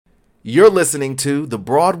You're listening to the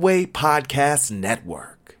Broadway Podcast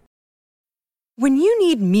Network. When you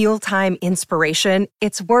need mealtime inspiration,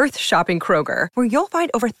 it's worth shopping Kroger, where you'll find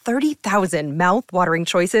over 30,000 mouth-watering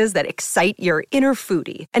choices that excite your inner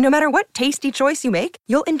foodie. And no matter what tasty choice you make,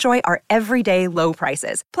 you'll enjoy our everyday low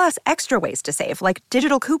prices, plus extra ways to save, like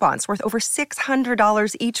digital coupons worth over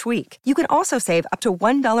 $600 each week. You can also save up to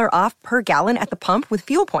 $1 off per gallon at the pump with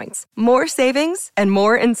fuel points. More savings and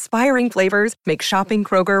more inspiring flavors make shopping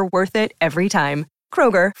Kroger worth it every time.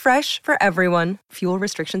 Kroger, fresh for everyone. Fuel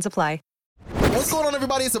restrictions apply. What's going on,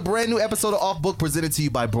 everybody? It's a brand new episode of Off Book presented to you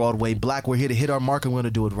by Broadway Black. We're here to hit our mark, and we're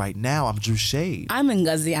going to do it right now. I'm Drew Shade. I'm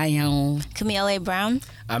Ngozi Ayon. Camille A. Brown.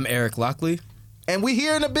 I'm Eric Lockley. And we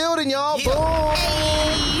here in the building, y'all. Yeah. Boom!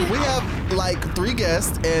 Hey. We have like 3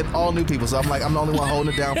 guests and all new people. So I'm the only one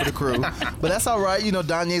holding it down for the crew. But that's all right. You know,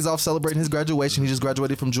 Danye's off celebrating his graduation. He just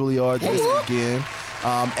graduated from Juilliard this weekend.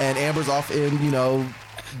 And Amber's off in,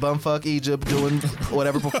 bumfuck Egypt doing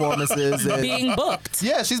whatever performances. And, Being booked.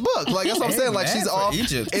 Yeah, she's booked. Like, that's what I'm saying. Like, man, she's for off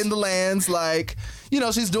Egypt. in the lands. Like,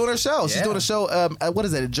 she's doing her show. She's Yeah. doing a show, what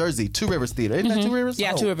is that, in Jersey? Two Rivers Theater. Isn't that Two Rivers?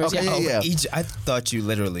 Yeah, Two Rivers, Okay, yeah. yeah. Egypt. I thought you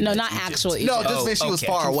literally. No, meant not Egypt. actual No, Egypt. just meant she was okay.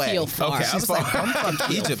 far away. Feel far. Okay, I was like,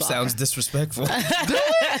 bumfuck Egypt sounds disrespectful.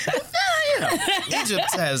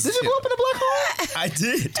 Egypt has. Did you grow up in a black hole? I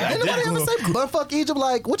did. I Ain't nobody did. ever grow say bumfuck Egypt?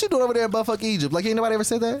 Like, what you doing over there in bumfuck Egypt? Like, ain't nobody ever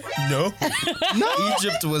said that? No. No.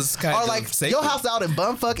 Egypt was kind Or of like, sacred. your house out in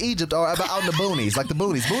bumfuck Egypt or out in the boonies. Like the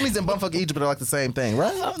boonies. Boonies and bumfuck Egypt are like the same thing,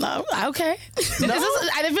 right? Oh, no, okay. I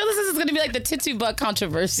feel this is going to be like the Tituba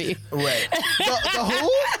controversy. Right. The who?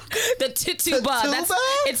 The Tituba. Tituba?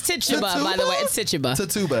 It's Tituba, by the way. It's Tituba.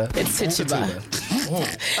 Tituba. It's Tituba.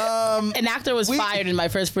 An actor was fired in my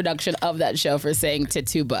first production of that show for saying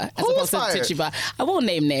Tituba as Who was opposed to fired? Tituba. I won't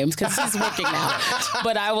name names because he's working now.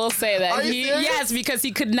 But I will say that Are you serious? yes, because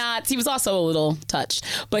he could not. He was also a little touched,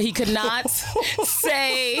 but he could not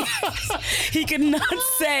say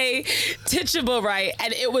Tituba right,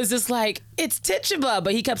 and it was just like it's Tituba,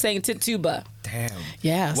 but he kept saying Tituba. Damn.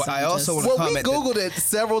 Yeah. Well, so I also want to Well, we comment. Googled it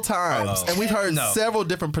several times, and we've heard No. several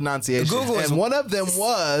different pronunciations. Google is- and one of them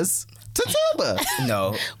was Tituba.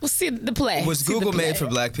 No. we'll see the play. Was See the Google made play. for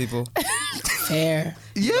black people? Fair?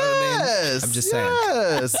 know what I mean? Yes. I'm just saying.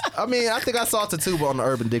 Yes. I mean, I think I saw Tituba on the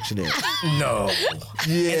Urban Dictionary. No.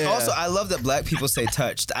 Yeah. And also, I love that black people say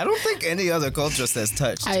touched. I don't think any other culture says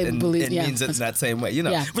touched. I believe- it yeah. means it in that same way.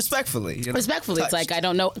 Yeah. Respectfully. Respectfully, it's Touched. like I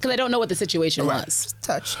don't know because I don't know what the situation Right. was,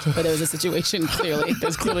 Touched. but there was a situation clearly.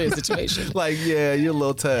 There's clearly a situation. Like, yeah, you're a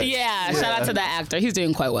little touched. Yeah, shout out to that actor. He's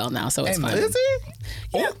doing quite well now, so it's Amen. fine. Is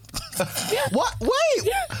he? Yeah. What? Wait.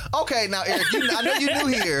 Okay, now, Eric, I know you knew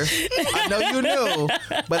here. I know you knew.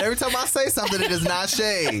 But every time I say something, it is not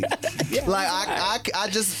shade. Like, I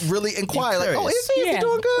just really inquire. Like, oh, is he? Is he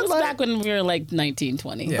doing It good? was Like, back when we were like 19,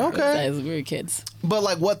 20. Yeah. Okay. We were kids. but,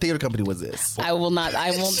 like, what theater company was this? I won't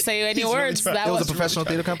say any words. That It was a professional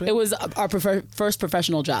theater company? It was our first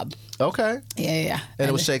professional job. Okay. Yeah. And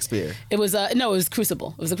it was Shakespeare. It was no, it was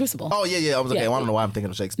Crucible. It was a Crucible. Oh, yeah. I was okay. Yeah. Well, I don't know why I'm thinking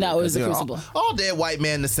of Shakespeare. No, it was 'cause, The Crucible. All dead white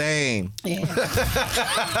men the same. Yeah.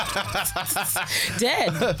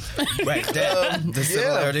 Dead. Right. The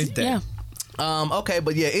similarity. Yeah. Okay,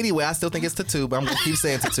 but yeah, anyway, I still think it's Tituba. I'm going to keep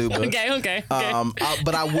saying Tituba. Okay.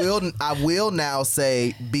 But I will now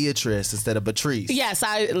say Beatrice instead of Patrice. Yes,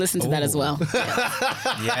 I listened to that as well.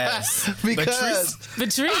 Yes. Because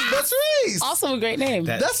Patrice. Also a great name.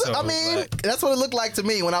 That's so That's what it looked like to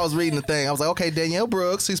me when I was reading the thing. I was like, okay, Danielle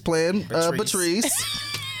Brooks, she's playing Patrice.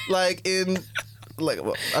 Good,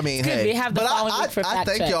 hey. we have the but following week for I fact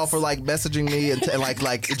thank checks. y'all for like messaging me and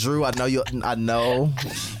like Drew. I know you. I know.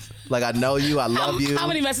 Like, I know you. I love you. How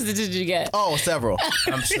many messages did you get? Oh, several.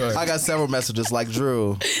 I'm sure. I got several messages like,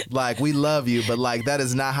 Drew, like, we love you, but like that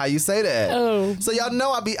is not how you say that. Oh. So y'all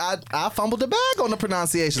know I fumbled the bag on the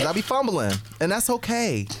pronunciations. I be fumbling, and that's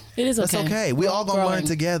okay. It is okay. That's okay. We all gonna learn growing.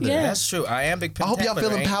 together. Yeah. That's true. Iambic I hope y'all pentameter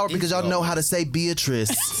feel ain't empowered because y'all easy, know though. how to say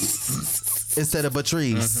Beatrice instead of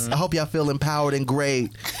Patrice. I hope y'all feel empowered and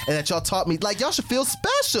great, and that y'all taught me. Like, y'all should feel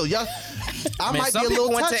special. Y'all, I might be some a people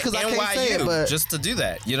little went touched to because I can't say it, NYU but just to do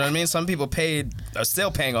that. You know what I mean? Some people are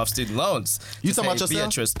still paying off student loans. You to talking about say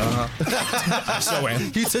yourself? Beatrice. I so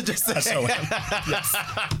am. you should just say. I so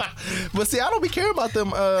am. But see, I don't be caring about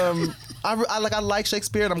them. I like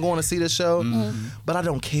Shakespeare, and I'm going to see this show, but I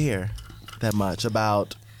don't care that much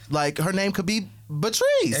about, like, her name could be Patrice.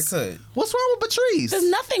 It could. What's wrong with Patrice? There's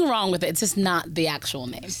nothing wrong with it. It's just not the actual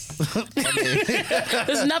name.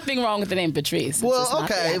 There's nothing wrong with the name Patrice. It's just Well, not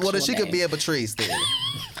the okay. Well, then actual she could name. be a Patrice then.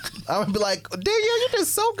 I would be like, Danielle, you're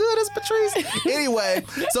just so good as Patrice. Anyway,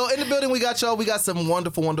 so in the building we got y'all. We got some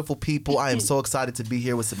wonderful, wonderful people. I am so excited to be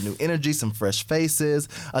here with some new energy, some fresh faces,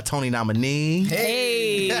 a Tony nominee.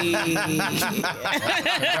 Hey.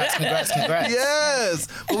 Congrats. Yes.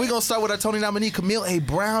 Well, we're going to start with our Tony nominee, Camille A.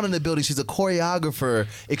 Brown, in the building. She's a choreographer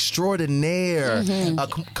extraordinaire.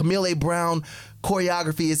 Camille A. Brown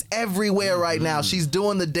choreography is everywhere right now. She's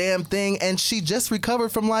doing the damn thing, and she just recovered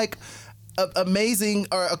from like amazing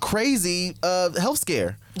or a crazy health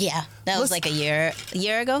scare. Yeah, that was like a year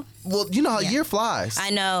ago. Well, you know how a year flies. I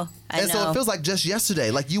know. So it feels like just yesterday.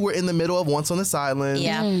 Like you were in the middle of Once on This Island.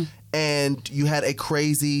 Yeah. And you had a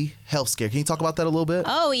crazy health scare. Can you talk about that a little bit?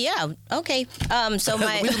 Oh yeah. Okay. So we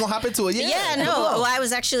just gonna hop into it. Yeah. No. Well, I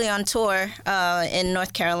was actually on tour in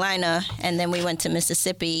North Carolina, and then we went to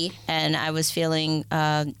Mississippi, and I was feeling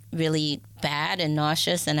really bad and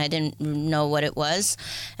nauseous, and I didn't know what it was,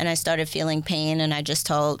 and I started feeling pain, and I just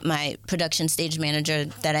told my production stage manager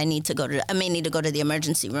that I may need to go to the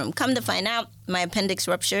emergency room. Come to find out, my appendix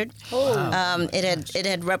ruptured. Oh. Wow. It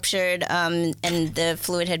had ruptured, and the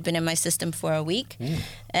fluid had been in my system for a week, or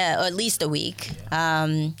at least a week.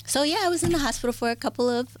 So yeah, I was in the hospital for a couple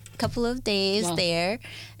of days there,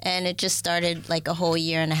 and it just started like a whole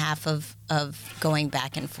year and a half of going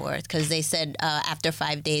back and forth, because they said after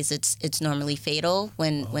 5 days it's normally fatal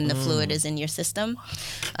when the fluid is in your system.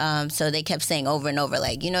 So they kept saying over and over,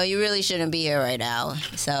 like, you really shouldn't be here right now.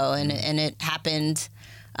 So and it happened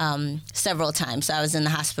several times. So I was in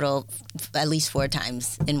the hospital at least 4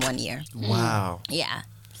 times in 1 year. Wow. Yeah.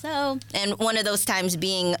 So, and one of those times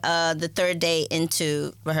being the 3rd day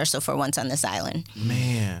into rehearsal for Once on This Island.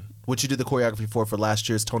 Man. What you did the choreography for last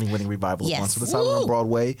year's Tony-winning revival of Yes. Once on This Island on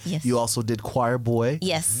Broadway. Yes. You also did Choir Boy.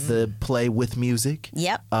 Yes. The play with music.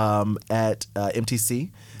 Yep. At MTC.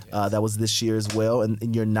 That was this year as well.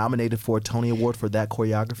 And you're nominated for a Tony Award for that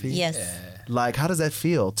choreography. Yes. Like, how does that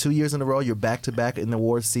feel? 2 years in a row, you're back-to-back in the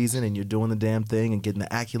awards season, and you're doing the damn thing and getting the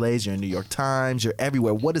accolades. You're in New York Times. You're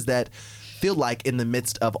everywhere. What does that feel like in the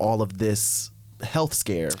midst of all of this health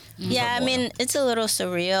scare? Yeah, I mean, it's a little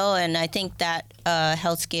surreal, and I think that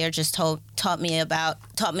health scare just taught me a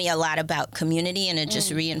lot about community, and it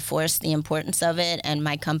just reinforced the importance of it and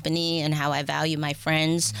my company and how I value my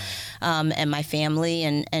friends and my family,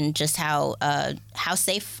 and just how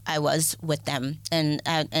safe I was with them,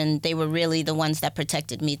 and they were really the ones that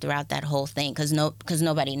protected me throughout that whole thing, because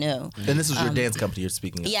nobody knew. And this was your dance company you're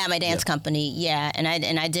speaking of. Yeah, my dance company. Yeah, and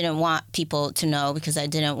I didn't want people to know, because I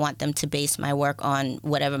didn't want them to base my work on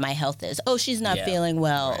whatever my health is. Oh, she's not feeling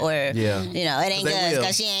well, or it ain't good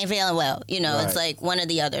because she ain't feeling well. It's like one or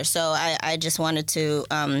the other. So I just wanted to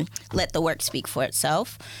let the work speak for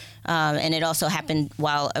itself. And it also happened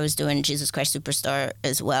while I was doing Jesus Christ Superstar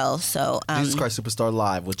as well. So Jesus Christ Superstar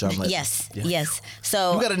live with John Legend. Yes.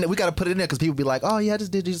 So we gotta put it in there, because people be like, oh yeah, I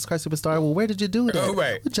just did Jesus Christ Superstar. Well, where did you do that?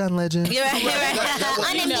 Right. With John Legend. You're right.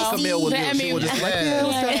 Camille will she will just be like,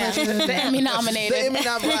 the Emmy nominated. The Emmy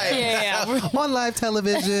nominated. On live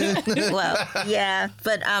television. Well, yeah,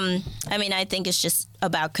 but I mean, I think it's just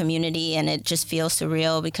about community, and it just feels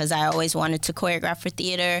surreal, because I always wanted to choreograph for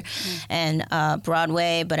theater and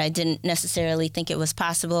Broadway, but I didn't necessarily think it was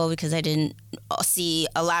possible, because I didn't see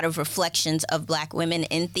a lot of reflections of Black women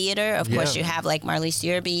in theater. Of course, you have like Marlise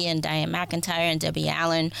Yerby and Diane McIntyre and Debbie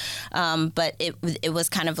Allen, but it was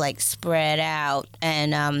kind of like spread out,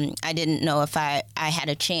 and I didn't know if I had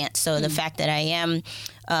a chance. So the fact that I am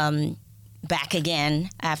back again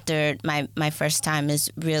after my first time is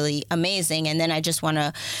really amazing. And then I just want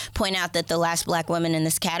to point out that the last Black woman in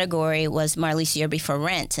this category was Marlise Yerby for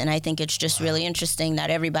Rent, and I think it's just really interesting that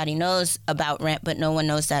everybody knows about Rent, but no one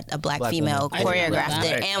knows that a black female choreographed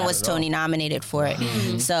it and was Tony nominated for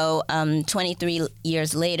it. So 23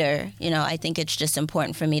 years later, I think it's just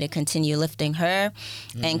important for me to continue lifting her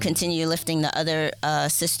and continue lifting the other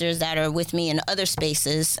sisters that are with me in other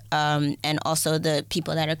spaces, and also the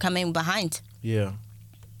people that are coming behind. Yeah.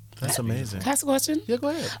 That's amazing. Can I ask a question? Yeah, go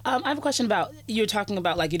ahead. I have a question about, you were talking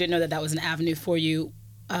about, like, you didn't know that was an avenue for you.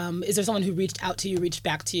 Is there someone who reached out to you, reached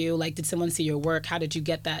back to you? Like, did someone see your work? How did you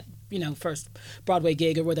get that, first Broadway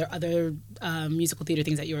gig? Or were there other musical theater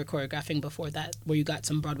things that you were choreographing before that, where you got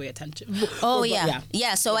some Broadway attention?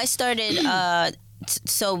 Yeah. So I started,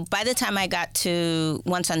 so by the time I got to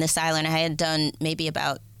Once on This Island, I had done maybe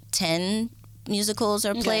about 10 musicals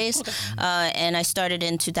or plays. And I started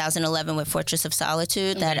in 2011 with Fortress of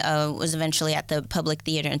Solitude that was eventually at the Public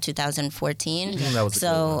Theater in 2014. That was a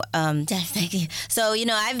so thank you. So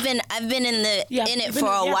I've been in it for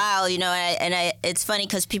a while, and it's funny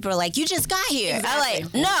because people are like, you just got here. Exactly. I'm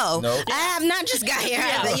like, no, I have not just got here.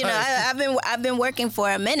 I've been working for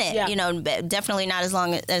a minute. Definitely not as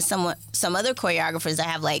long as some other choreographers that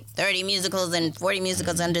have like 30 musicals and 40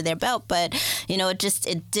 musicals under their belt, but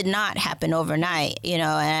it did not happen overnight,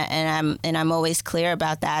 and I'm always clear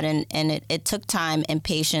about that, and it took time and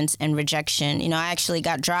patience and rejection. I actually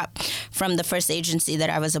got dropped from the first agency that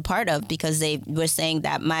I was a part of because they were saying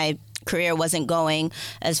that my career wasn't going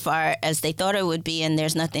as far as they thought it would be, and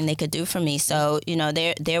there's nothing they could do for me. So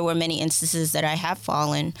there were many instances that I have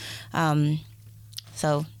fallen.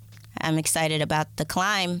 So I'm excited about the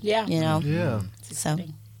climb. Yeah. So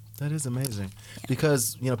that is amazing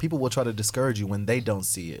because people will try to discourage you when they don't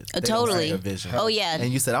see it. They Totally. don't see a vision. Oh yeah.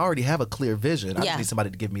 And you said, I already have a clear vision. I just need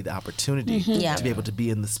somebody to give me the opportunity Yeah. to be able to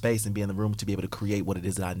be in the space and be in the room to be able to create what it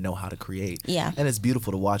is that I know how to create. Yeah. And it's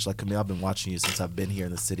beautiful to watch. Like Camille, I've been watching you since I've been here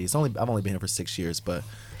in the city. I've only been here for 6 years, but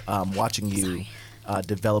watching you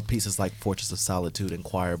develop pieces like Fortress of Solitude and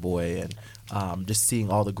Choir Boy, and just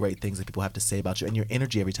seeing all the great things that people have to say about you, and your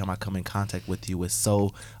energy every time I come in contact with you is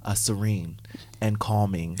so serene and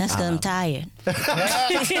calming. That's because I'm tired.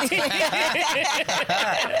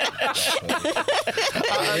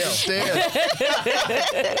 I understand.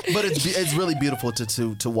 But it's really beautiful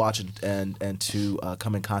to watch and to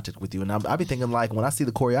come in contact with you. And I be thinking, like, when I see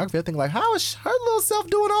the choreography, I think, like, how is her little self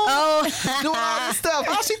doing all this stuff?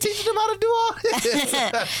 How's she teaching them how to do all this?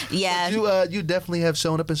 Yeah. But you definitely have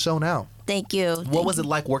shown up and shown out. Thank you. What was it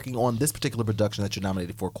like working on this particular production that you're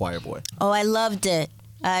nominated for, Choir Boy? Oh, I loved it.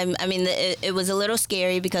 I mean, it was a little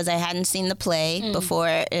scary because I hadn't seen the play before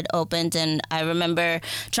it opened, and I remember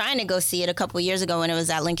trying to go see it a couple years ago when it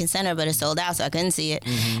was at Lincoln Center, but it sold out, so I couldn't see it.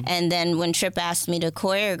 And then when Tripp asked me to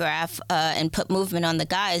choreograph and put movement on the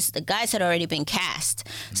guys had already been cast,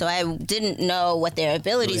 so I didn't know what their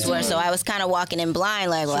abilities were, so I was kind of walking in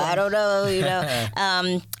blind, like, well, I don't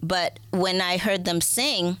know, But when I heard them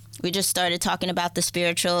sing, we just started talking about the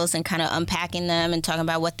spirituals and kind of unpacking them and talking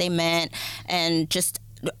about what they meant, and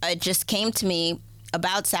it just came to me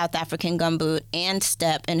about South African Gumboot and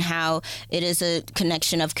Step and how it is a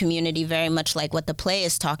connection of community, very much like what the play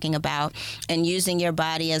is talking about, and using your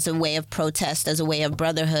body as a way of protest, as a way of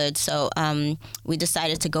brotherhood. So we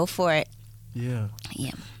decided to go for it. Yeah.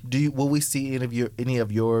 Yeah. Will we see any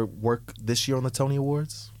of your work this year on the Tony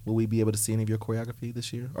Awards? Will we be able to see any of your choreography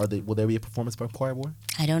this year? Will there be a performance by Choir Boy?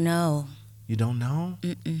 I don't know. You don't know?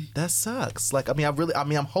 That sucks. Like, I'm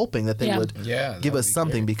hoping that they would give us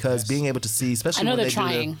something because being able to see, especially I know when they're they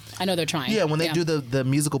trying. I know they're trying. Yeah, when they do the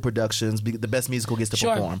musical productions, the best musical gets to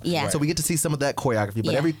perform. Yeah. So we get to see some of that choreography,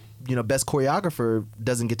 but every best choreographer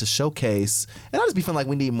doesn't get to showcase. And I just be feeling like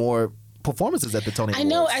we need more performances at the Tony Awards. I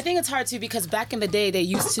know. I think it's hard too because back in the day they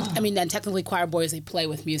used to. I mean, and technically choir boys they play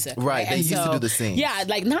with music. Right. They And used to do the scenes. Yeah,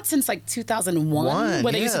 like not since like 2001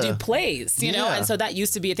 where they used to do plays. You know, and so that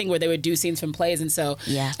used to be a thing where they would do scenes from plays, and so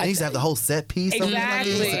Yeah. They used to have the whole set piece. Exactly. Like,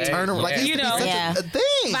 they used to turn around. Like, it used to be such a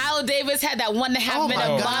thing. Viola Davis had that 1.5 minute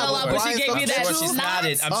God. monologue where she Brian gave me that Settle. She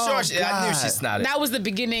snotted. I'm Oh, sure I knew she God. snotted. That was the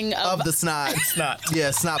beginning of Of the snot. Snot.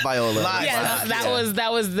 Yeah, snot Viola. Live. Yes, Yeah.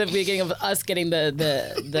 that was the beginning of us getting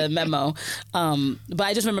the memo. But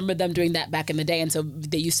I just remember them doing that back in the day, and so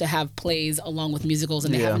they used to have plays along with musicals,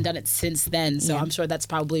 and they haven't done it since then. So I'm sure that's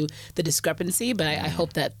probably the discrepancy. But I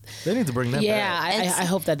hope that They need to bring that back. I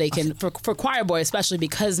hope that they can for Choir Boy especially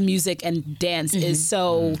because music and dance is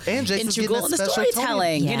so And Jason's getting integral a in the special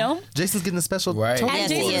storytelling. Tony. You know. Jason's getting a special Right. Tony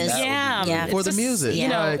Yes, Award. he is. Yeah, For It's the just, music. you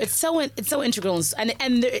know, Like- it's so integral, and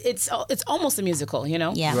it's almost a musical, you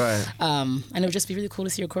know. Yeah. Right. And it would just be really cool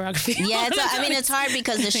to see your choreography. Yeah, it's hard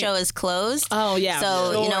because the show is closed. Oh, yeah.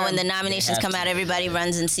 So Sure. when the nominations come out, everybody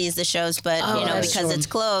runs and sees the shows. But right. because Sure. it's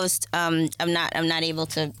closed, I'm not able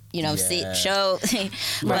to see show.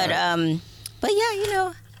 But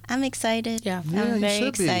yeah, I'm excited. Yeah. Yeah, I'm you very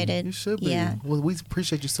should be. excited. You should be. Yeah. Well, we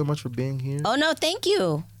appreciate you so much for being here. Oh no, thank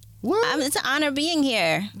you. What? It's an honor being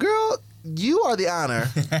here. Girl, you are the honor.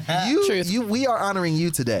 Truth. We are honoring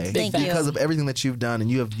you today Thank you. because of everything that you've done,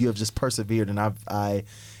 and you have just persevered. And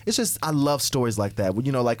it's just I love stories like that.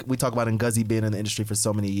 Like we talk about Ngozi being in the industry for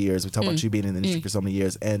so many years. We talk about you being in the industry for so many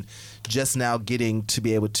years, and just now getting to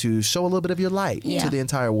be able to show a little bit of your light Yeah. to the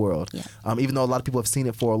entire world. Yeah. Even though a lot of people have seen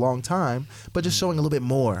it for a long time, but just showing a little bit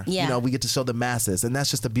more. Yeah. We get to show the masses, and that's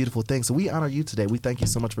just a beautiful thing. So we honor you today. We thank you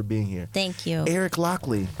so much for being here. Thank you. Eric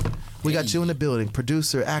Lockley, we got you in the building,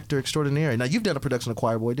 producer, actor extraordinaire. Now you've done a production of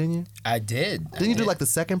Choir Boy, didn't you? I did. Didn't you do like the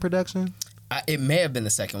second production? It may have been the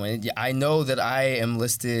second one. I know that I am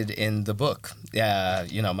listed in the book.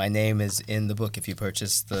 My name is in the book if you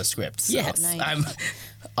purchase the script. So Yes. Nice. I'm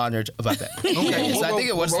honored about that. Okay. So I think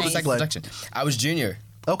it was the What second role did production. I was Junior,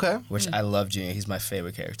 Okay. which I love Junior. He's my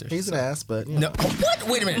favorite character. He's an ass, but you know. No, what?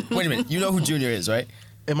 Wait a minute. You know who Junior is, right?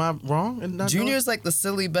 Am I wrong? in not Junior knowing? is like the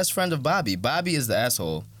silly best friend of Bobby. Bobby is the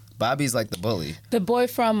asshole. Bobby's like the bully. The boy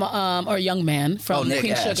from, or young man from Nick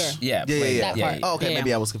Queen Ash. Sugar. Yeah, Yeah, played- yeah, That part. Oh, okay. Yeah.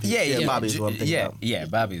 Maybe I was confused. Yeah. Bobby's what I'm thinking about. Yeah,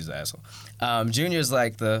 Bobby's the asshole. Junior's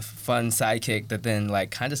like the fun sidekick that then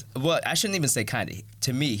like kind of, well, I shouldn't even say kind of.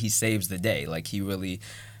 To me, he saves the day. Like he really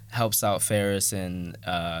helps out Ferris and,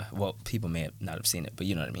 people may not have seen it, but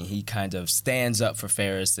you know what I mean. He kind of stands up for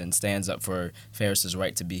Ferris and stands up for Ferris's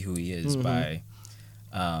right to be who he is by,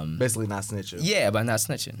 Basically not snitching. by not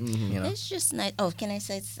snitching. You know. It's just nice. Oh, can I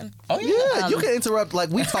say something? Oh Yeah, you can interrupt. Like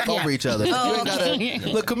we talk over each other. You ain't gotta.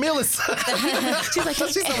 Look, Camille is. She's like,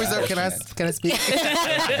 she's so reserved. Can I speak?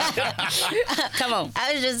 Come on.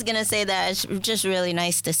 I was just gonna say that it's just really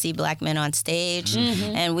nice to see black men on stage,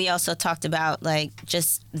 and we also talked about like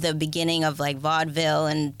just the beginning of like vaudeville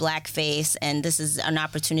and blackface, and this is an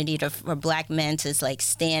opportunity for black men to like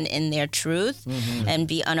stand in their truth and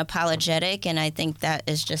be unapologetic, and I think that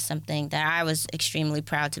is just something that I was extremely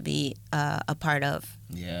proud to be a part of.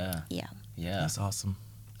 Yeah. Yeah. That's awesome.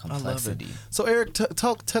 Complexity. I love it. So Eric,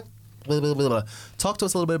 talk to us a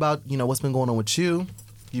little bit about what's been going on with you.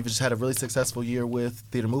 You've just had a really successful year with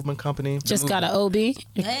Theater Movement Company. Just got an OB.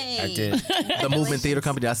 Hey. I did. The Movement Theater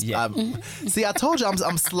Company. See, I told you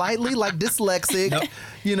I'm slightly like dyslexic. Nope.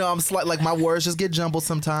 I'm like my words just get jumbled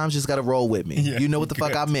sometimes. Just got to roll with me. You know what the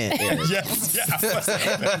fuck I meant. Yes.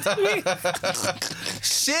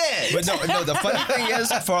 Shit. But no. The funny thing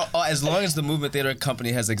is, for as long as the Movement Theater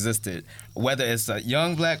Company has existed, whether it's a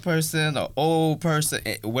young black person or old person,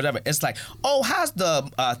 whatever, it's like, oh, how's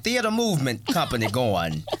the Theater Movement Company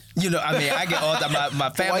going? I get all that. My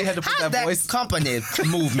family. Why you had to put how's that voice? company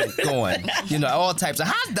movement going? All types of.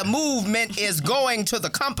 How's the movement is going to the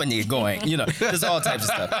company going? There's all types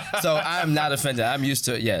of stuff. So I'm not offended. I'm used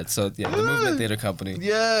to it. Yeah. So the Movement Theater Company.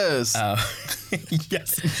 Yes.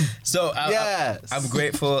 Yes. So Yes. I'm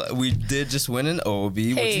grateful. We did just win an OB,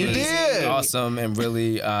 which Hey. was You did. awesome and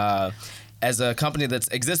really. As a company that's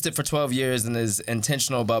existed for 12 years and is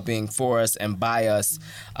intentional about being for us and by us,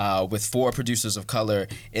 with 4 producers of color,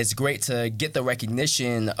 it's great to get the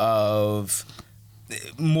recognition of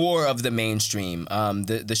more of the mainstream.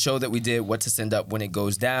 The show that we did, What to Send Up When It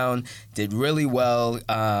Goes Down, did really well.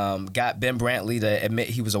 Got Ben Brantley to admit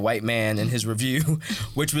he was a white man in his review,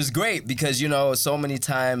 which was great because, so many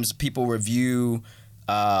times people review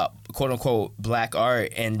quote unquote black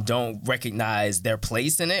art and don't recognize their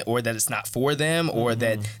place in it, or that it's not for them, or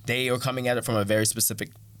that they are coming at it from a very specific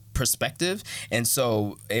perspective. And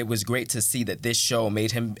so it was great to see that this show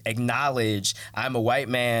made him acknowledge, I'm a white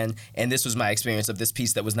man and this was my experience of this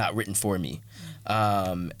piece that was not written for me.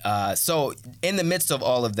 So in the midst of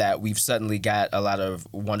all of that, we've suddenly got a lot of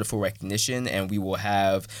wonderful recognition, and we will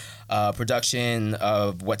have production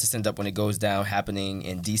of What to Send Up When It Goes Down happening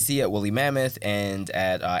in DC at Woolly Mammoth and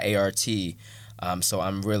at ART. So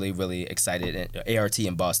I'm really, really excited. ART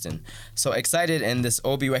in Boston. So excited, and this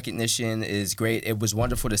OB recognition is great. It was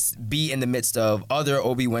wonderful to be in the midst of other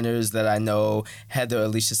OB winners that I know: Heather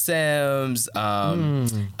Alicia Sims,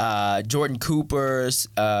 Jordan Coopers.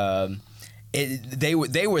 They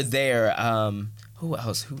were there. Who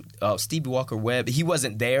else? Stevie Walker Webb. He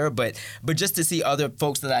wasn't there, but just to see other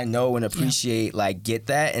folks that I know and appreciate, like, get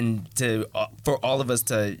that, and to for all of us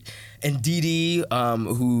to, and Dee Dee,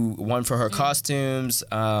 who won for her costumes,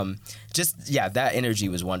 that energy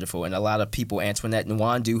was wonderful, and a lot of people. Antoinette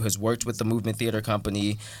Nwandu has worked with the Movement Theater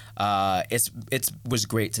Company. It was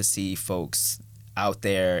great to see folks out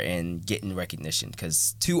there and getting recognition,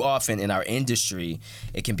 because too often in our industry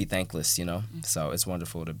it can be thankless, So it's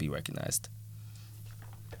wonderful to be recognized.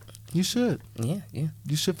 You should. Yeah.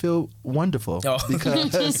 You should feel wonderful But-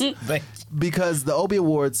 because the Obie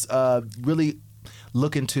Awards really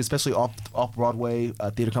look into, especially off Broadway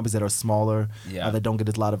theater companies that are smaller, that don't get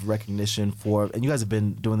a lot of recognition for. And you guys have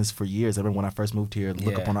been doing this for years. I remember when I first moved here.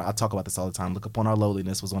 I talk about this all the time. Look Upon Our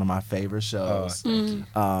Lowliness was one of my favorite shows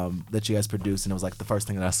that you guys produced, and it was like the first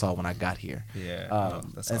thing that I saw when I got here.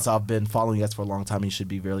 So I've been following you guys for a long time. And you should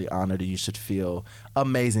be really honored, and you should feel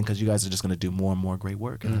amazing, because you guys are just going to do more and more great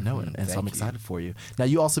work, and I know it. And so I'm excited for you. Now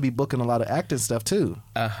you also be booking a lot of acting stuff too.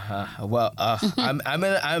 Well,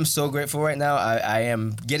 I'm so grateful right now. I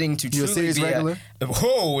am getting to You a truly series be regular? That's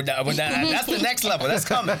the next level. That's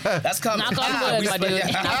coming. Knock on wood, my dude.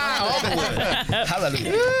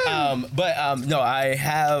 Hallelujah. No, I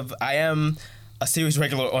am a series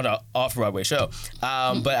regular on an off-Broadway show.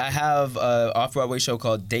 But I have an off-Broadway show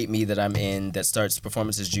called Date Me that I'm in that starts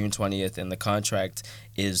performances June 20th, and the contract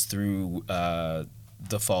is through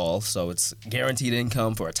the fall, so it's guaranteed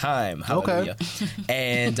income for a time. Hallelujah. Okay.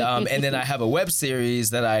 And then I have a web series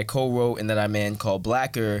that I co-wrote and that I'm in called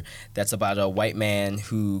Blacker. That's about a white man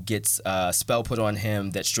who gets a spell put on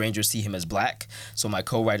him that strangers see him as black. So my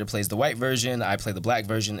co-writer plays the white version, I play the black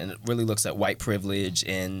version, and it really looks at white privilege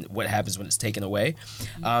and what happens when it's taken away.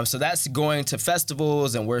 So that's going to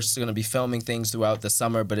festivals, and we're going to be filming things throughout the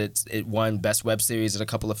summer. But it won Best Web Series at a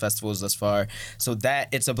couple of festivals thus far. So that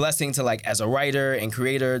it's a blessing to, like, as a writer and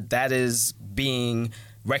creator, that is being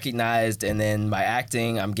recognized. And then my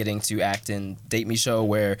acting, I'm getting to act in Date Me show,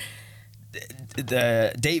 where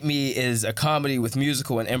the Date Me is a comedy with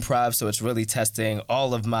musical and improv, so it's really testing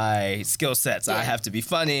all of my skill sets. Yeah. I have to be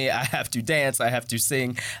funny, I have to dance, I have to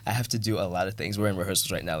sing, I have to do a lot of things. We're in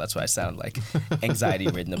rehearsals right now, that's why I sound like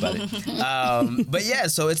anxiety-ridden about it. But yeah,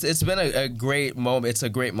 so it's been a great moment. It's a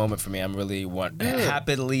great moment for me. I'm really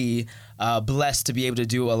happily blessed to be able to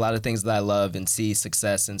do a lot of things that I love and see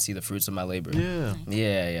success and see the fruits of my labor.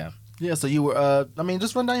 Yeah. Yeah, so you were,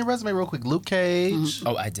 just run down your resume real quick. Luke Cage. Mm-hmm.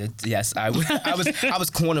 Oh, I did. Yes, I was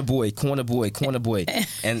corner boy,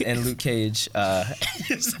 and Luke Cage,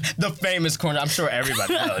 the famous corner. I'm sure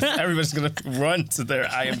everybody knows. Everybody's gonna run to their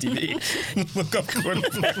IMDb, look up corner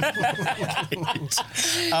boy.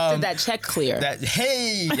 Did that check clear?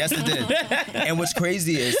 Yes, it did. And what's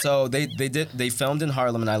crazy is, so they filmed in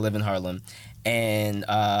Harlem, and I live in Harlem, and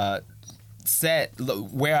set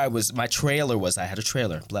where I was, my trailer was, I had a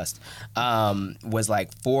trailer, blessed, was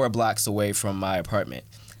like 4 blocks away from my apartment.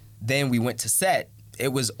 Then we went to set, it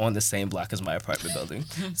was on the same block as my apartment building.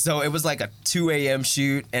 So it was like a 2 a.m.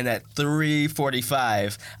 shoot, and at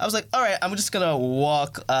 3:45, I was like, all right, I'm just gonna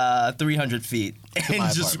walk 300 feet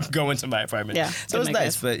and just go into my apartment. Yeah, so it was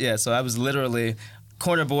nice, but yeah, so I was literally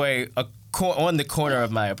corner boy on the corner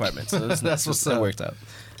of my apartment. So that's what's up. It worked out.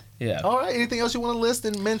 Yeah. All right. Anything else you want to list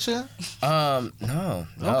and mention? No.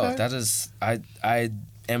 Okay. That is, I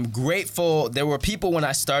am grateful. There were people when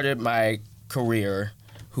I started my career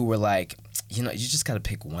who were like, you just got to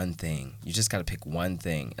pick one thing. You just got to pick one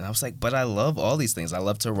thing. And I was like, but I love all these things. I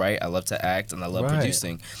love to write, I love to act, and I love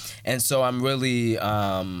producing. And so I'm really,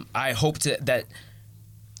 I hope that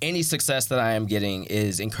any success that I am getting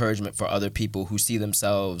is encouragement for other people who see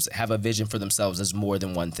themselves, have a vision for themselves as more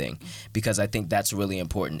than one thing. Because I think that's really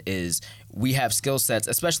important, is we have skill sets,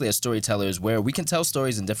 especially as storytellers, where we can tell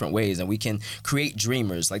stories in different ways and we can create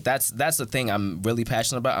dreamers. Like that's the thing I'm really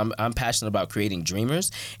passionate about. I'm passionate about creating dreamers,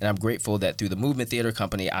 and I'm grateful that through the Movement Theater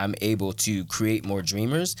Company, I'm able to create more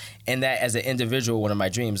dreamers. And that as an individual, one of my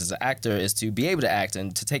dreams as an actor is to be able to act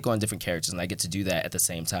and to take on different characters, and I get to do that at the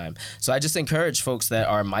same time. So I just encourage folks that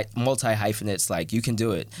are multi-hyphenates, like, you can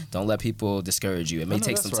do it. Don't let people discourage you. It may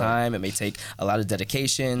take some time. It may take a lot of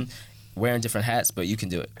dedication, wearing different hats, but you can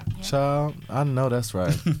do it. Child, I know that's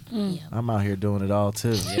right. I'm out here doing it all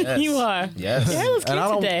too. Yes. You are. Yes. Your hair looks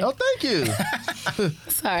cute today. Oh, thank you.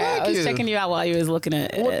 Sorry, I was checking you out while you was looking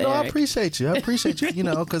at it. Well, no, I appreciate you.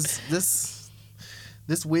 Because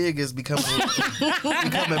this wig is becoming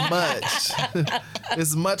much.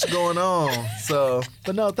 There's much going on. So,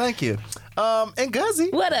 but no, thank you. And Guzzy.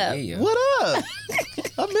 What up? Hey, what up?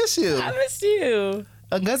 I miss you. I miss you.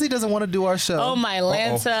 Guzzy doesn't want to do our show. Oh, my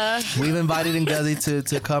Lanta. We've invited Guzzy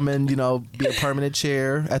to come and, be a permanent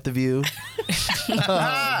chair at The View.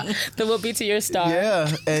 That will be to your star.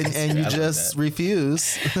 Yeah, and you just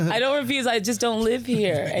refuse. I don't refuse. I just don't live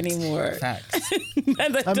here anymore. Facts.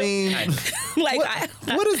 I mean,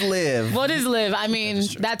 what is live? What is live? I mean,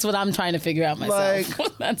 that's what I'm trying to figure out myself.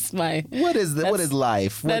 Like, that's my. What is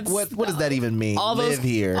life? What does that even mean? Live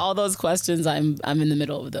here. All those questions. I'm in the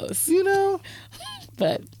middle of those.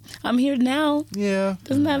 But I'm here now. Yeah.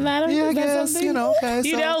 Doesn't that matter? Yeah, I guess. Okay.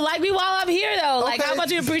 You don't like me while I'm here, though. Okay. Like, how about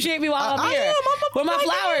you appreciate me while I'm here? Where my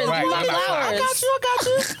flowers? Right, my flowers. I got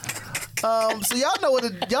you. So y'all know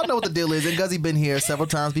what the deal is. And Guzzy been here several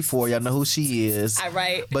times before. Y'all know who she is.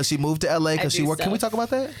 Right. But she moved to LA because she worked. Can we talk about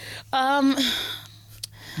that?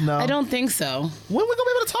 No. I don't think so. When we gonna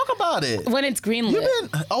be able to talk about it? When it's greenlit.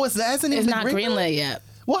 It's not greenlit yet.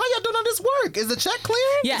 Well, how y'all doing on this work? Is the check clear?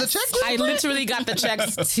 Yes. Is the check clear? I literally got the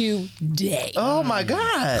checks today. Oh, my God.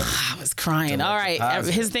 I was crying. All right.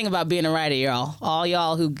 His thing about being a writer, y'all. All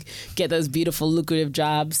y'all who get those beautiful, lucrative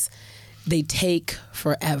jobs, they take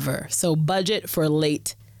forever. So budget for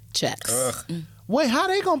late checks. Ugh. Wait, how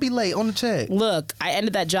they going to be late on the check? Look, I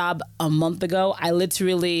ended that job a month ago. I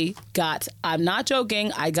literally I'm not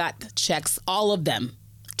joking, I got checks, all of them,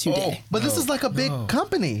 today. But this is like a big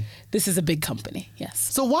company. This is a big company, yes.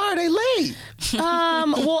 So why are they late?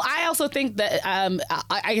 Well, I also think that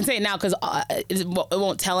I can say it now because it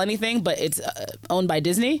won't tell anything, but it's owned by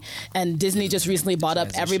Disney, and Disney just recently bought up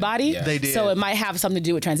everybody. Yeah. They did. So it might have something to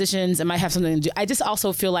do with transitions. It might have something to do. I just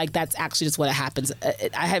also feel like that's actually just what happens.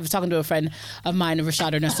 I was talking to a friend of mine,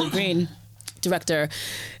 Rashad Ernesto Green, director,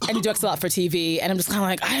 and he directs a lot for TV, and I'm just kind of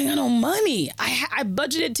like, I ain't got no money. I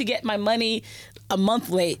budgeted to get my money a month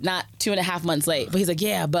late, not 2.5 months late. But he's like,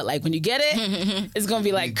 yeah, but like when you get it, it's gonna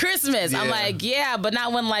be like Christmas. I'm like, yeah, but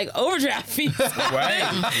not when like overdraft fees. Right.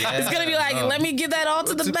 Yeah. It's gonna be like, let me give that all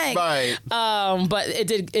to the bank. Right. But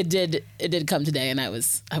it did come today, and I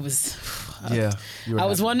was Yeah. I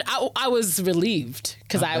was relieved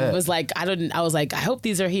because I bet. was like, I hope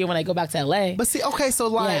these are here when I go back to LA. But see, okay, so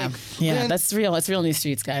like, yeah, then that's real. It's real in these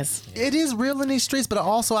streets, guys. it is real in these streets, but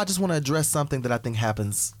also I just want to address something that I think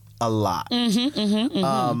happens a lot.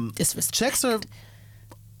 Disrespect. Checks are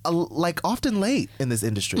like often late in this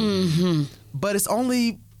industry, but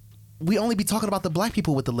we only be talking about the black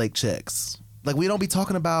people with the late checks. Like we don't be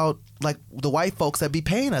talking about like the white folks that be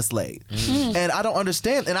paying us late, and I don't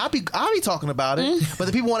understand. And I be talking about it, but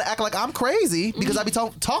the people want to act like I'm crazy because I be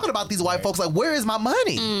talking about these white folks. Like, where is my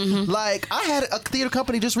money? Like I had a theater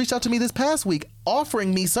company just reach out to me this past week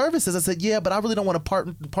offering me services. I said, yeah, but I really don't want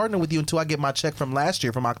to partner with you until I get my check from last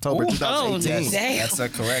year, from October 2018. damn. That's a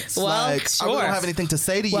correct. Well, Like I really sure. don't have anything to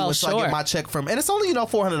say to you Well, until I sure. get my check from, and it's only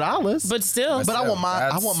 $400. But still, But I want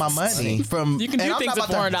my money from. You can do and I'm things not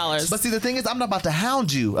with about to- $400. But see, the thing is, I'm not about to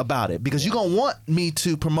hound you about it because you're gonna want me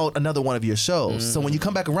to promote another one of your shows. So when you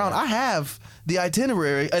come back around, I have the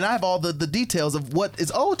itinerary and I have all the details of what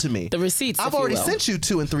is owed to me. The receipts, I've if you already will. sent you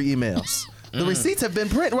 2 and 3 emails. The receipts have been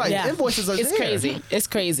printed. Right, yeah. invoices are It's there. crazy. It's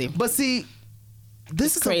crazy. But see,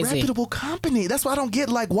 this is crazy. a reputable company. That's why I don't get,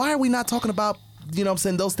 like, why are we not talking about, you know what I'm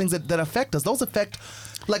saying, those things that affect us? Those affect,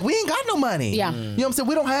 like, we ain't got no money. Yeah. You know what I'm saying?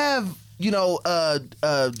 We don't have,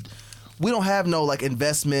 we don't have no like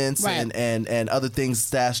investments Right. and other things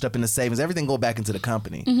stashed up in the savings. Everything go back into the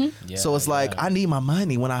company. Mm-hmm. So it's like, I need my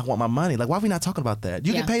money when I want my money. Like, why are we not talking about that?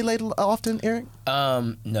 You get Yeah. paid late often, Eric?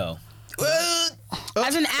 No.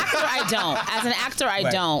 As an actor, I don't. As an actor, I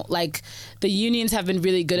Right. don't. Like, the unions have been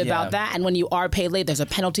really good about Yeah. that. And when you are paid late, there's a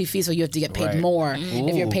penalty fee, so you have to get paid Right. more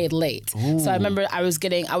if you're paid late. So I remember I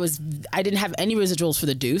didn't have any residuals for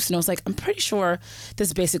The Deuce, and I was like, I'm pretty sure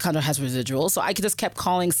this basic contract has residuals. So I just kept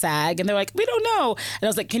calling SAG, and they're like, we don't know. And I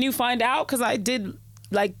was like, can you find out? Because I did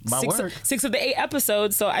like My work. 6 of the 8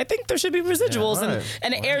 episodes, so I think there should be residuals. right.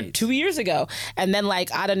 And it aired 2 years ago. And then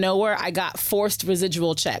like out of nowhere, I got forced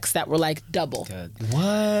residual checks that were like double. Good.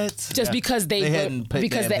 What? Just because they hadn't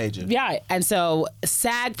paid you. yeah, and so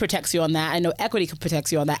SAG protects you on that. I know Equity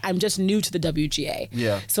protects you on that. I'm just new to the WGA.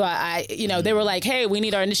 Yeah. So I they were like, hey, we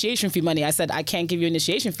need our initiation fee money. I said, I can't give you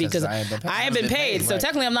initiation fee because I I haven't haven't been paid. paid, So right.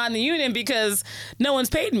 technically, I'm not in the union because no one's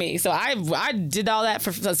paid me. So I did all that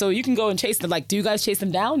for. So you can go and chase them. Like, do you guys chase them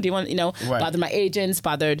down? Do you want Right. bother my agents?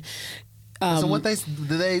 Bothered. So what they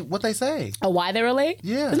say? Why they were late?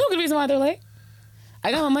 Yeah. There's no good reason why they're late. I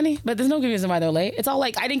got my money, but there's no good reason why they're late. It's all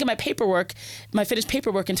like I didn't get my finished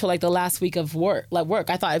paperwork until like the last week of work.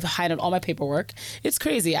 I thought I've handled all my paperwork. It's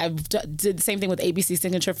crazy. I did the same thing with ABC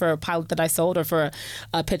Signature for a pilot that I sold or for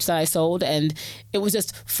a pitch that I sold, and it was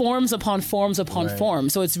just forms upon forms upon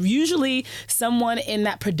forms. So it's usually someone in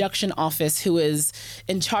that production office who is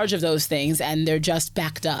in charge of those things, and they're just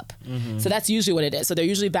backed up. So that's usually what it is. So they're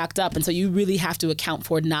usually backed up, and so you really have to account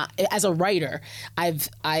for not as a writer. I've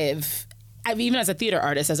even as a theater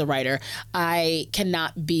artist, as a writer, I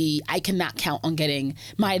cannot count on getting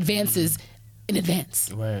my advances in advance.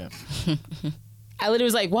 Right. I literally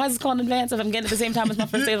was like, why is this called an advance if I'm getting it at the same time as my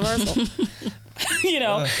first day of rehearsal?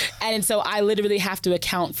 And so I literally have to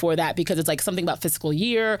account for that because it's like something about fiscal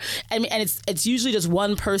year. And it's usually just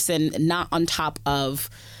one person not on top of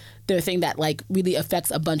their thing that like really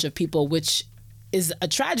affects a bunch of people, which is a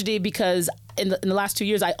tragedy because in the last 2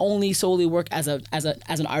 years I only solely work as an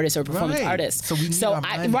artist or a performance Right. artist. So we need our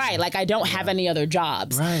money. like I don't have any other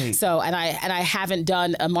jobs. Right. So and I haven't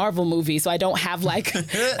done a Marvel movie, so I don't have like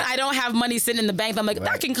I don't have money sitting in the bank. I'm like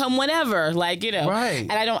that can come whenever, Right.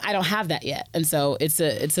 And I don't have that yet, and so it's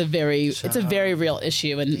a very real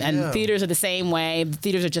issue, and theaters are the same way.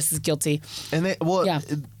 Theaters are just as guilty. And Yeah.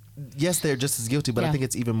 Yes, they're just as guilty, but I Yeah. think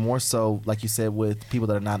it's even more so, like you said, with people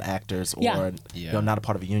that are not actors or Yeah. not a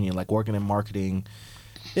part of a union, like working in marketing.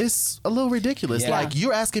 it's a little ridiculous. Yeah. Like,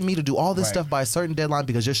 you're asking me to do all this Right. stuff by a certain deadline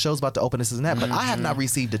because your show's about to open, this and that, but I have not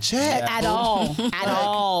received a check. At all. At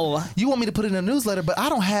all. You want me to put it in a newsletter, but I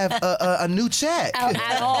don't have a new check.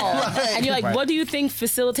 At all. Right. And you're like, Right. what do you think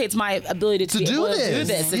facilitates my ability to be do able to do this?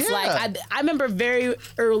 this? It's Yeah. like, I remember very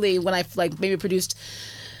early when I like maybe produced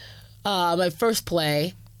my first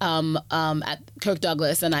play at Kirk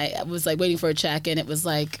Douglas, and I was like waiting for a check, and it was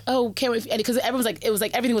like, oh, can't wait, because everyone was like, it was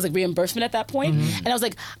like everything was like reimbursement at that point. And I was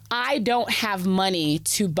like, I don't have money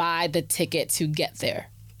to buy the ticket to get there,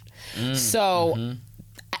 so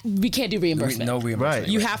we can't do reimbursement. No reimbursement.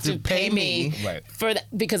 Right. You have to pay me Right. for that,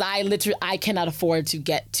 because I cannot afford to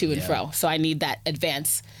get to and fro, so I need that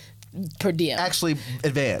advance per diem. Actually,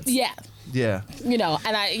 advance. Yeah. Yeah.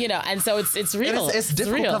 And so it's real. it's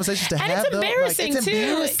difficult real. conversations to and have, it's though. Like, embarrassing it's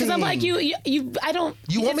too, because I'm like, I don't.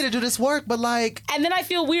 You want me to do this work, but like, And then I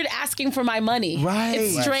feel weird asking for my money. right.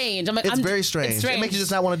 It's strange. I'm like, It's I'm, very strange. It's strange. It makes you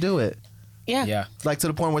just not want to do it. Yeah. Yeah. Like, to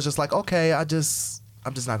the point where it's just like, okay, I'm just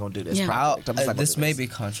not going to do this Yeah. project. I'm just not gonna This do may be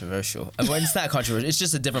controversial. Well, it's not controversial. It's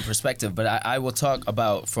just a different perspective. But I will talk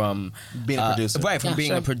about from Being a producer. right? From Yeah, being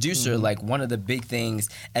sure. a producer, like one of the big things,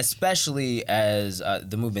 especially as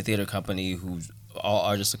the Movement Theater Company, who's all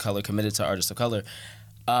artists of color, committed to artists of color,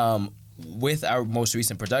 with our most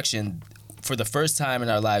recent production, for the first time in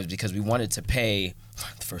our lives, because we wanted to pay.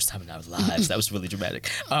 The first time in our lives, that was really dramatic.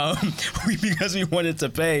 Because we wanted to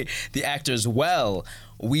pay the actors well,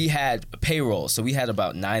 we had payroll. So we had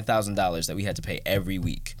about $9,000 that we had to pay every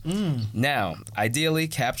week. Now, ideally,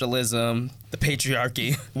 capitalism, the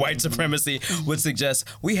patriarchy, white supremacy would suggest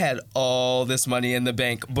we had all this money in the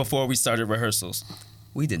bank before we started rehearsals.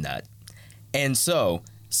 We did not. And so,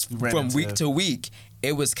 Ran from into week it. to week,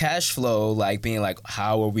 it was cash flow, like being like,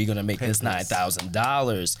 how are we going to make this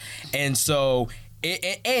 $9,000? And so,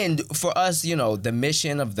 and for us, the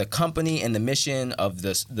mission of the company and the mission of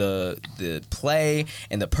the play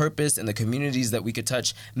and the purpose and the communities that we could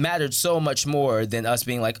touch mattered so much more than us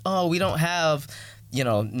being like, oh, we don't have,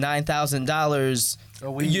 $9,000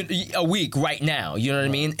 a week right now. You know what I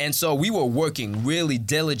mean? And so we were working really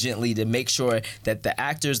diligently to make sure that the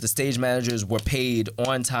actors, the stage managers were paid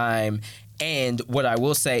on time. And what I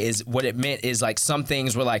will say is what it meant is like some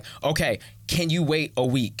things were like, okay, can you wait a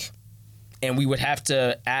week? And we would have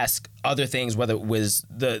to ask other things, whether it was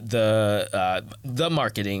the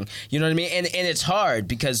marketing, you know what I mean? And it's hard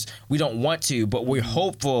because we don't want to, but we're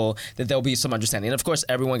hopeful that there'll be some understanding. And of course,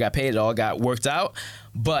 everyone got paid; it all got worked out.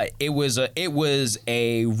 But it was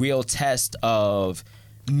a real test of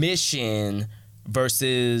mission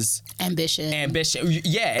versus Ambition.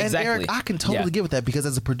 Yeah, And exactly. Eric, I can totally get with that because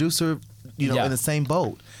as a producer, Yeah. in the same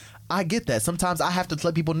boat, I get that. Sometimes I have to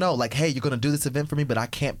let people know, like, hey, you're going to do this event for me, but I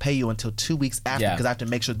can't pay you until 2 weeks after Yeah. because I have to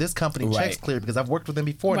make sure this company Right. checks clear because I've worked with them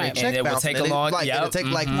before Right. and they And check it will bounce, take and a long- like, yep. it'll take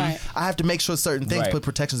like Right. I have to make sure certain things, Right. put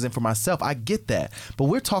protections in for myself. I get that. But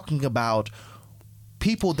we're talking about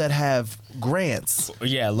people that have grants.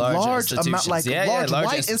 Yeah, large amount, institutions. like Yeah, large large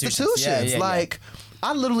white institutions. institutions. Yeah, yeah, like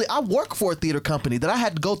I work for a theater company that I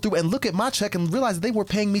had to go through and look at my check and realize they were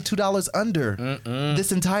paying me $2 under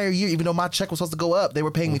this entire year, even though my check was supposed to go up. They were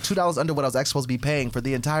paying me $2 under what I was actually supposed to be paying for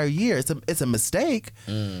the entire year. It's a mistake.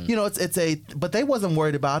 But they wasn't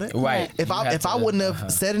worried about it. Right. If You had I to- wouldn't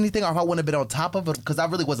have said anything or if I wouldn't have been on top of it, because I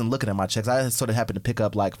really wasn't looking at my checks. I sort of happened to pick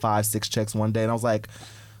up like 5-6 checks one day and I was like,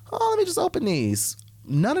 oh, let me just open these.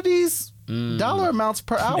 None of these dollar amounts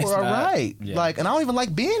per hour It's are not. right. Yeah. Like, and I don't even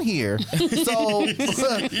like being here.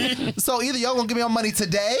 So either y'all gonna give me my money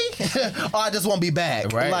today, or I just won't be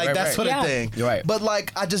back. Right, like right, that's right. sort of Yeah. thing. You're right. But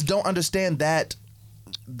like, I just don't understand that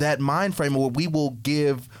mind frame where we will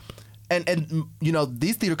give. And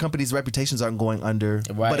these theater companies' reputations aren't going under.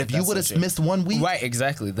 Right, But if you that's would so have true. missed 1 week, Right,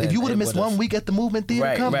 exactly. if you would have missed 1 week at the Movement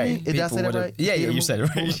Theater Company, did I say that right? Yeah, Theater you said it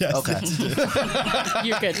right. Movement- Yes. Okay.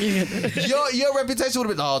 You're good. You're good. your reputation would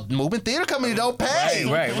have been, oh, Movement Theater Company don't pay.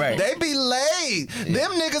 Right. They be late.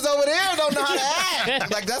 Them niggas over there don't know how to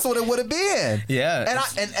act. Like, that's what it would have been. Yeah. And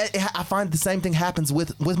I find the same thing happens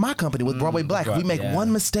with my company, with Broadway Black. If we make yeah.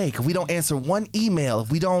 one mistake, if we don't answer one email,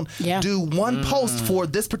 if we don't Yeah. do one post for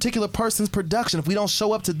this particular person's production, if we don't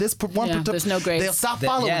show up to this one Yeah, there's no grace. they'll stop The-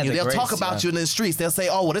 following yeah, you. the They'll talk grace, about yeah. you in the streets. They'll say,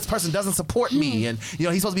 oh, well, this person doesn't support me. And, he's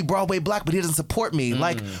supposed to be Broadway Black, but he doesn't support me.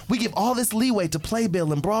 Like, we give all this leeway to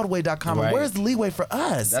Playbill and Broadway.com. Right. And where's the leeway for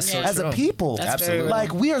us That's so as a true. people? That's very Absolutely. real.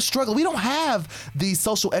 Like, we are struggling. We don't have the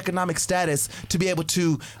social economic status to be able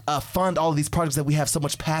to fund all of these projects that we have so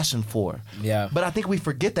much passion for. Yeah. But I think we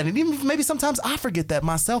forget that. And even maybe sometimes I forget that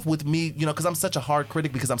myself with me, because I'm such a hard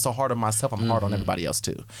critic because I'm so hard on myself. I'm hard on everybody else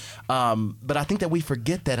too. But I think that we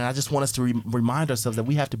forget that, and I just want us to remind ourselves that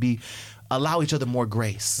we have to allow each other more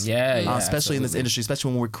grace. Yeah, especially in this industry,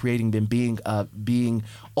 especially when we're creating and being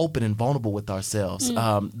open and vulnerable with ourselves.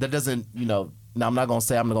 That doesn't, now I'm not gonna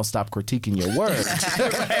say I'm not gonna stop critiquing your work.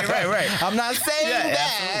 right. I'm not saying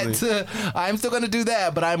that. I'm still gonna do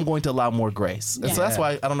that, but I'm going to allow more grace. And so that's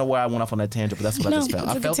why I don't know where I went off on that tangent, but that's what I just felt.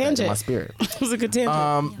 I felt that in my spirit. It was a good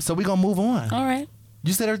tangent. So we gonna move on. All right.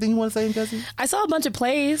 You said everything you want to say, Jesse? I saw a bunch of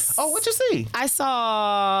plays. Oh, what'd you see? I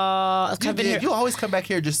saw. You always come back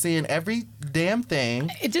here just seeing every damn thing.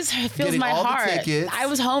 It just fills getting my all the heart. tickets. I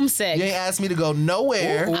was homesick. You ain't asked me to go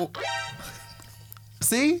nowhere. Ooh.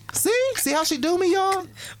 See how she do me, y'all?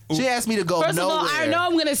 She asked me to go First nowhere. of all, I know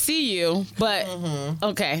I'm gonna see you, but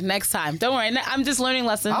okay, next time. Don't worry. I'm just learning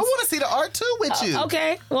lessons. I want to see the art too with you.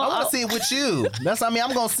 Okay. Well, I want to see it with you.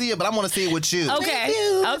 I'm gonna see it, but I want to see it with you. Okay.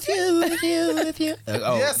 With you.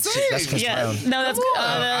 Oh, Yes, shit, that's Chris Yeah. Brown. No, that's.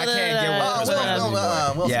 I can't get what Chris Brown.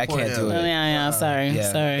 We'll Yeah, I support can't him. do it. Yeah. Sorry.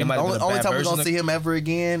 Yeah. Sorry. It might have been a Only bad time we're version gonna of- see him ever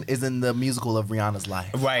again is in the musical of Rihanna's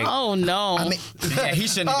life. Right. Oh no. Yeah, he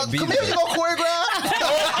shouldn't even be Come here, there. you gonna choreograph?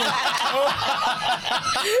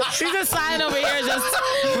 She's just sitting over here, just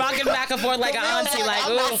rocking back and forth like an auntie, like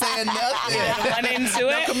I'm not ooh. saying nothing. Run into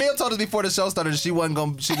Now, it. Camille told us before the show started that she wasn't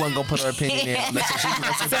gonna put her opinion in.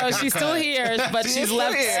 So she's still here, but She she's is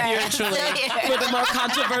left here. spiritually for the more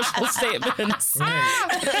controversial statements.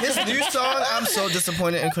 His new song, I'm so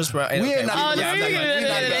disappointed in Chris Brown. We ain't not- Oh, Yeah, no, I'm not- he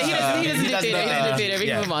doesn't dictate it. He doesn't dictate it. We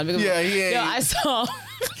can move on. Yeah, he ain't. Yo, I saw.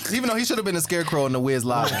 Even though he should have been a scarecrow in the Wiz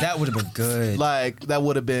live. That would have been good. Like, that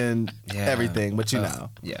would have been Yeah. everything, but Yeah.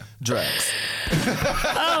 drugs.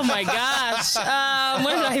 Oh my gosh.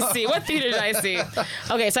 What did I see? What theater did I see?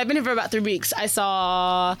 Okay, so I've been here for about 3 weeks. I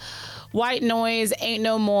saw White Noise, Ain't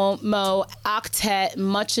No Mo, Octet,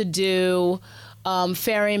 Much Ado,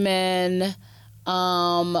 Ferryman,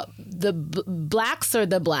 the Blacks or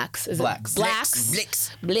the Blacks? Is Blacks. It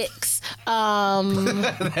Blacks? Blix.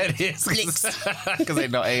 That is. Because they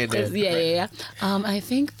know A and N. Yeah. I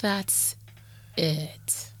think that's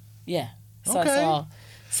it. Yeah. So Okay. I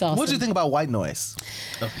saw What did you think about White Noise?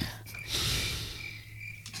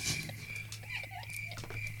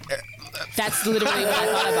 That's literally what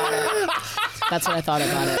I thought about it. That's what I thought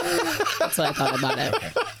about it.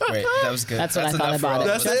 Great. That was good. That's what I thought enough for about all it.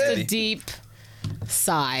 of us. Just a it? deep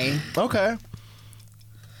sigh. Okay.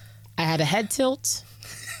 I had a head tilt.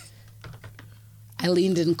 I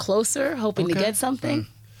leaned in closer, hoping to Okay. get something.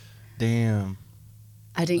 Damn.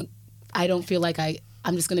 I don't feel like I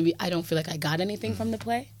don't feel like I got anything from the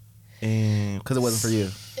play. And because it wasn't for you.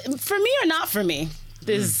 For me or not for me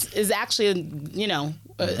is actually,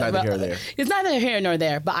 Neither here or there. It's neither here nor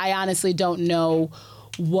there, but I honestly don't know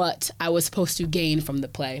what I was supposed to gain from the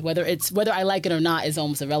play. Whether I like it or not is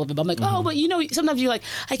almost irrelevant. But I'm like, oh, but sometimes you're like,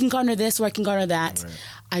 I can garner this or I can garner that. Right.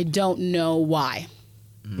 I don't know why.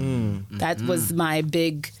 That was my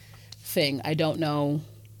big thing. I don't know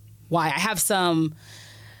why. I have some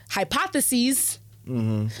hypotheses,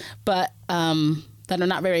 but that are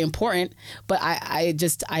not very important. But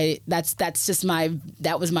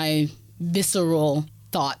that was my visceral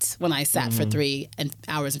thoughts when I sat for 3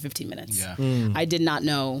 hours and 15 minutes. Yeah. I did not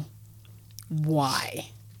know why.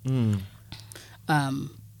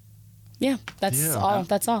 Yeah, that's all.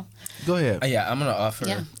 That's all. Go ahead. Yeah, I'm gonna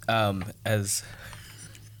offer as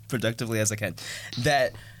productively as I can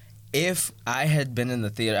that if I had been in the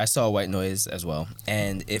theater, I saw White Noise as well,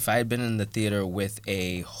 and if I had been in the theater with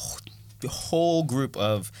a whole group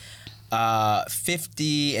of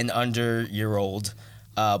 50 and under year old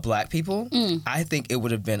black people, I think it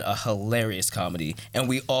would have been a hilarious comedy, and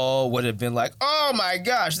we all would have been like, "Oh my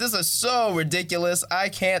gosh, this is so ridiculous! I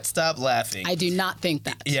can't stop laughing." I do not think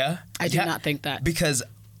that. Yeah, I do not think that. because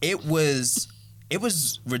it was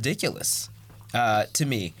ridiculous to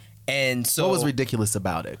me, and so What was ridiculous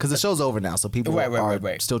about it? Because the show's over now, so people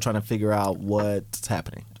Right. still trying to figure out what's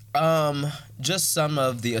happening. Just some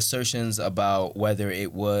of the assertions about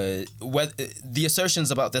the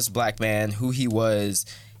assertions about this black man, who he was,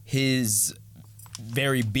 his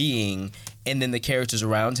very being, and then the characters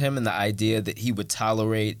around him, and the idea that he would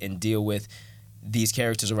tolerate and deal with these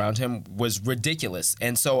characters around him was ridiculous.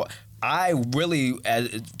 And so I really,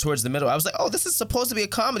 towards the middle, I was like, oh, this is supposed to be a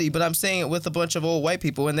comedy, but I'm saying it with a bunch of old white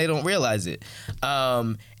people and they don't realize it.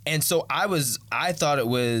 And so I thought it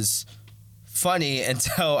was funny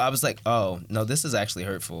until I was like, oh, no, this is actually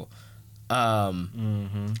hurtful.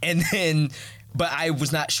 And then But I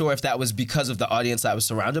was not sure if that was because of the audience I was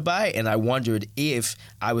surrounded by, and I wondered if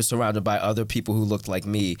I was surrounded by other people who looked like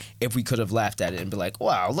me, if we could have laughed at it and be like,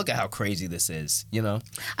 wow, look at how crazy this is, you know?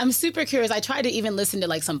 I'm super curious. I tried to even listen to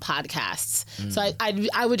like some podcasts. So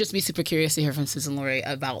I would just be super curious to hear from Susan Laurie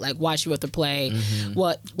about like why she wrote the play,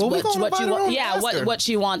 what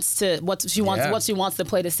she wants the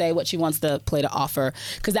play to say, what she wants the play to offer.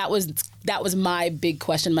 Because that was my big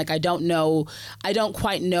question. Like I don't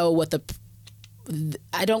quite know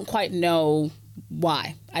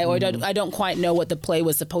why. I don't quite know what the play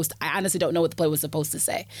was supposed to. I honestly don't know what the play was supposed to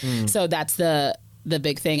say. So that's the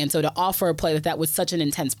big thing. And so to offer a play that was such an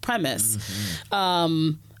intense premise.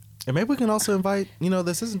 And maybe we can also invite, the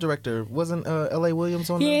assistant director. Wasn't L.A.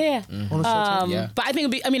 Williams on the show too? Yeah. But I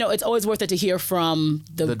think it's always worth it to hear from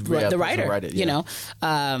the writer. You know.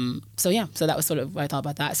 So that was sort of what I thought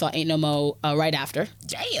about that. I saw Ain't No Mo right after.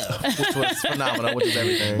 Which was phenomenal, which is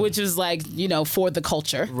everything. Which is like, for the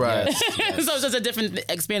culture. Right. Yes. So it's just a different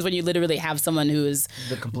experience when you literally have someone who is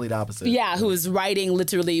the complete opposite. Yeah, who is writing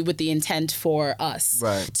literally with the intent for us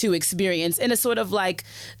to experience in a sort of like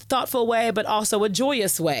thoughtful way, but also a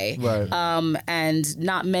joyous way. Right. And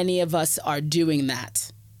not many of us are doing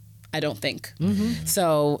that, I don't think.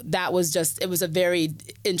 So that was it was a very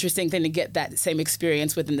interesting thing to get that same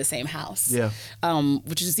experience within the same house. Yeah.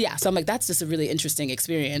 Which is, so I'm like, that's just a really interesting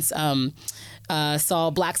experience. Saw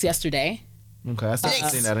Blacks yesterday. Okay, I still haven't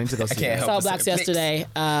seen that. I need to go see that. Saw Blacks yesterday.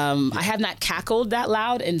 I have not cackled that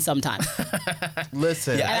loud in some time.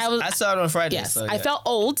 Listen. Yeah, I saw it on Friday. Yes, so, yeah. I felt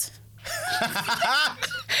old.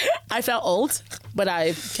 I felt old, but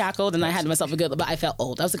I cackled and I had myself a good. But I felt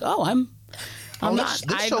old. I was like, I'm not.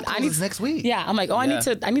 This show closes next week. Yeah, I'm like, I need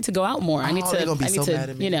to go out more. I need to. They're gonna be so mad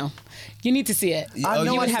at me. You need to see it. I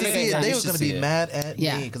know you I would need have to a see good it. time. They were going to be mad at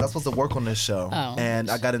me because I was supposed to work on this show, and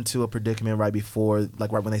I got into a predicament right before,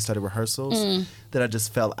 like right when they started rehearsals, that I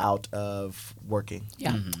just fell out of working.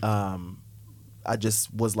 Yeah. I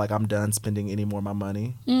just was like, I'm done spending any more of my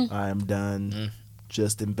money. I'm done.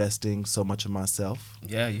 Just investing so much of myself.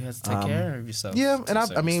 Yeah, you have to take care of yourself. Yeah, and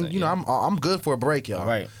I'm good for a break, y'all.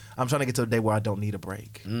 Right. I'm trying to get to a day where I don't need a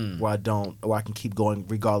break, where I can keep going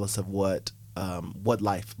regardless of what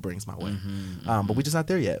life brings my way. But we're just not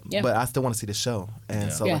there yet. Yeah. But I still want to see the show,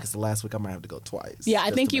 and so like it's the last week, I might have to go twice. Yeah,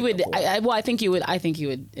 I think you would. I think you would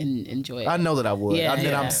enjoy it. I know that I would.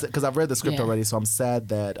 Yeah, because I've read the script already, so I'm sad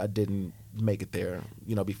that I didn't make it there,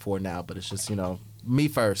 before now. But it's just, me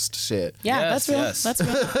first. Shit. Yeah, yes, that's real. yes. That's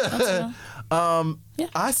real.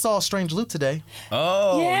 I saw Strange Loop today.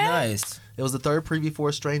 Oh, nice. It was the third preview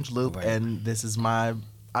for Strange Loop, and this is I've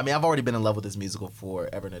already been in love with this musical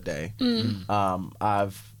forever and a day.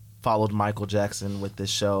 I've followed Michael Jackson with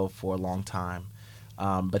this show for a long time,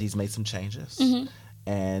 but he's made some changes,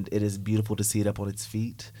 and it is beautiful to see it up on its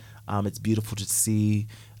feet. It's beautiful to see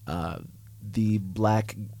the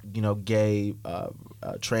Black, gay,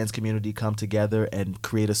 trans community come together and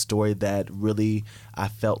create a story that really I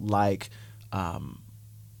felt like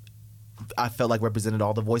represented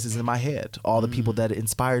all the voices in my head, all the people that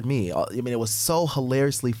inspired me. I mean, it was so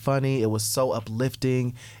hilariously funny. It was so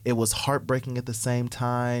uplifting. It was heartbreaking at the same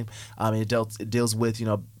time. It deals with,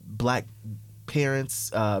 Black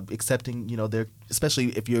parents accepting, especially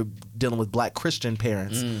if you're dealing with Black Christian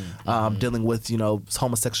parents, dealing with,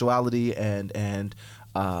 homosexuality and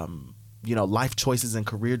life choices and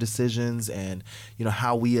career decisions, and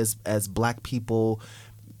how we as Black people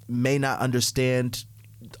may not understand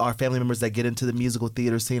our family members that get into the musical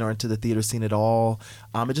theater scene or into the theater scene at all.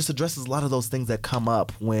 It just addresses a lot of those things that come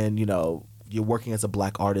up when you're working as a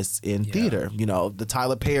Black artist in theater. The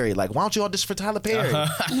Tyler Perry, like, why don't you audition for Tyler Perry?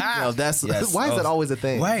 That's why is that always a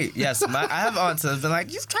thing? Right. Yes. I have aunts that have been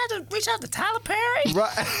like, you trying to reach out to Tyler Perry?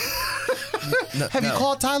 Right. Have you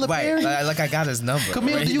called Tyler Perry? Like I got his number.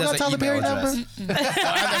 Camille, do you got Tyler Perry number?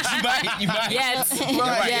 You might. Yes.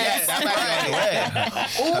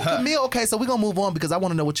 Oh, Camille. Okay, so we're gonna move on because I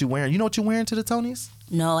want to know what you're wearing. You know what you're wearing to the Tonys?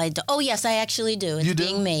 No, I don't. Oh, yes, I actually do. It's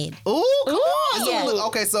being made. Ooh, come on. Yeah.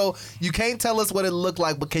 Okay, so you can't tell us what it looked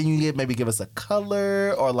like, but can you maybe give us a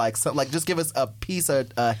color or like something? Like, just give us a piece or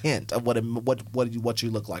a hint of what you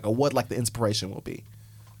look like, or what like the inspiration will be.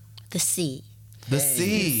 The sea. The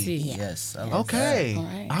sea. Yes. Okay.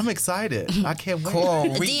 Right. I'm excited. I can't wait.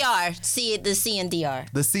 Cool. The DR. See, the sea and DR.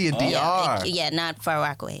 The sea and DR. Yeah, not Far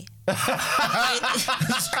Rockaway. That's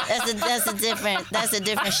a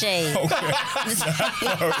different shade.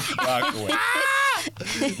 Rockaway.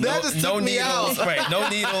 That just took me needles, out. right? No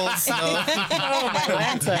needles, no,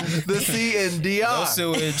 The C and D.R. no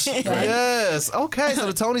sewage. Right? Yes. Okay. So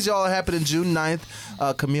the Tonys, y'all, happen in June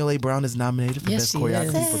 9th. Camille A. Brown is nominated for Yes, Best she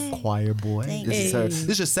Choreography is. for Choir Boy. Thank This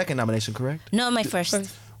is your second nomination, correct? No, my first.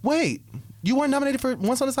 Wait, you weren't nominated for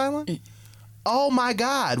Once on This Island? Oh my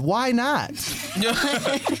God! Why not?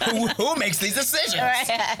 Who makes these decisions?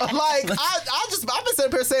 Like I've been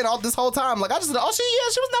sitting here saying all this whole time. Like she was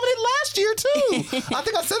nominated last year too. I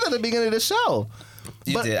think I said that at the beginning of the show.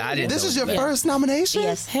 You did. I didn't. This know is your that. first nomination.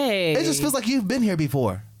 Yes. Hey. It just feels like you've been here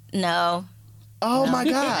before. No. Oh my I ain't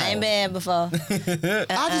God! been here before.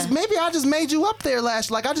 I just made you up there last.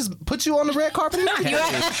 Like I just put you on the red carpet. And everything.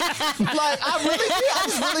 Like I really did. I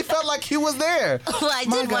just really felt like he was there. Well, I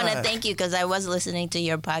My did want to God. thank you because I was listening to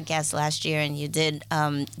your podcast last year and you did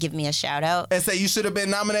give me a shout out. And say you should have been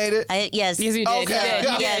nominated. Yes. Yes, you did.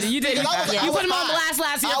 Okay. You did. Because I was- You I put was him on hot. blast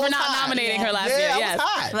last year I for was not hot. nominating her last Yeah, year. I Yes. was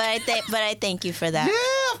hot. But I thank you for that.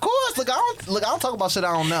 Yeah, of course. Look, I don't talk about shit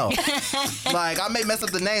I don't know. Like I may mess up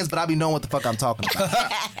the names, but I be knowing what the fuck I'm talking about.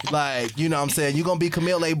 Like, you know what I'm saying? You're gonna be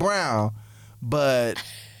Camille A. Brown, but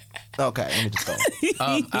okay, let me just go.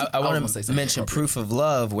 I gonna want say to something mention Proof of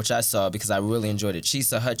Love, which I saw because I really enjoyed it.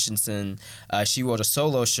 Chisa Hutchinson, she wrote a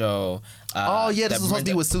solo show. Oh yeah, that this was supposed to be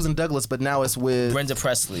Brenda- with Susan Douglas, but now it's with Brenda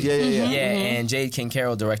Presley. Yeah. And Jade King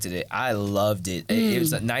Carroll directed it. I loved it. It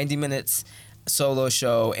was 90 minutes solo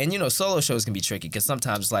show, and solo shows can be tricky because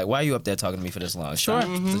sometimes it's like, why are you up there talking to me for this long? Sure,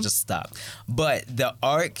 so just stop. But the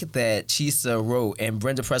arc that Chisa wrote and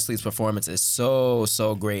Brenda Presley's performance is so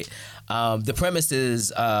great. The premise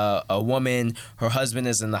is a woman, her husband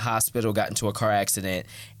is in the hospital, got into a car accident,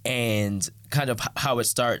 and kind of how it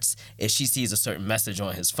starts is she sees a certain message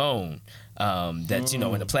on his phone that's in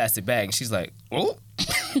a plastic bag, and she's like, oh.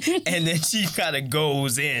 And then she kind of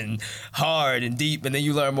goes in hard and deep, and then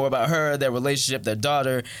you learn more about her, their relationship, their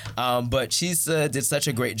daughter. But she's did such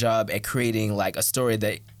a great job at creating like a story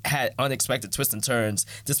that had unexpected twists and turns,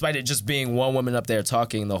 despite it just being one woman up there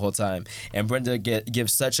talking the whole time. And Brenda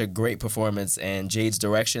gives such a great performance, and Jade's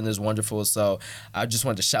direction is wonderful. So I just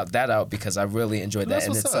wanted to shout that out because I really enjoyed that. That's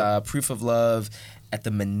And what's it's up. Proof of Love at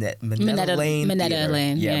the Minetta Lane Minetta Theater.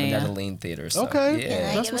 Lane, Yeah, yeah, Minetta yeah. Lane Theater. So, Okay. Yeah. Can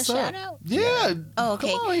I That's give a what's shout up. out? Yeah. Oh,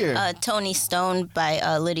 okay. Come on here. Tony Stone by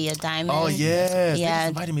Lydia Diamond. Oh yeah. They Yeah. just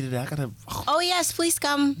invited me to that. I gotta. Oh yes, please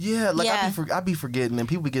come. Yeah, like Yeah. I be forgetting, and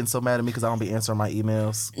people be getting so mad at me because I don't be answering my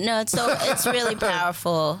emails. No, it's really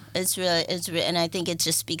powerful. It's and I think it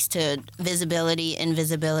just speaks to visibility,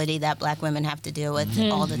 invisibility that Black women have to deal with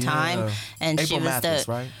all the time. And April she was Mathis,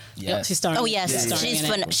 the. right? Yes. She's starring. Oh yes, starring she's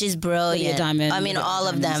in it. she's brilliant. Lydia Diamond. I mean, all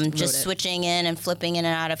of Lydia them Diamond just wrote it. switching in and flipping in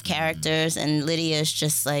and out of characters, and Lydia is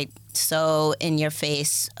just like so in your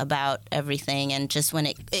face about everything. And just when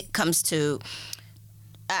it comes to,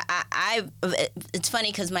 it's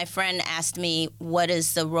funny because my friend asked me, "What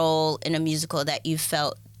is the role in a musical that you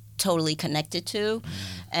felt totally connected to?"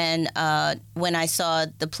 And when I saw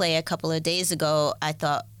the play a couple of days ago, I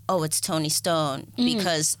thought, oh, it's Tony Stone,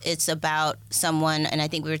 because it's about someone, and I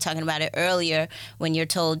think we were talking about it earlier, when you're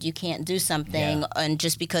told you can't do something, and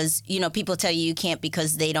just because, people tell you can't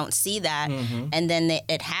because they don't see that, and then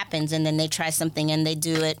it happens, and then they try something and they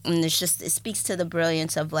do it, and it speaks to the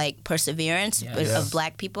brilliance of like perseverance of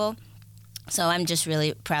Black people. So I'm just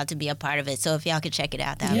really proud to be a part of it. So if y'all could check it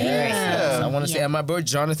out, that would be great. I want to say, and my boy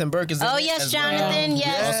Jonathan Burke is in Oh it yes, as well. Jonathan,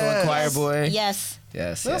 yes. Also a choir boy. Yes.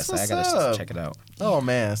 Yes, That's I what's gotta up. check it out. Oh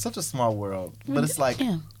man, such a small world. But it's like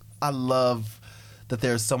I love that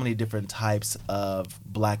there's so many different types of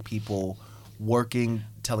Black people working,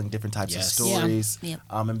 telling different types Yes. of stories, Yeah.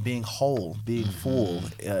 and being whole, being full,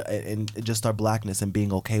 and just our Blackness and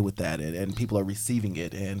being okay with that, and people are receiving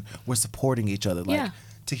it, and we're supporting each other. Like Yeah.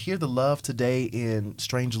 to hear the love today in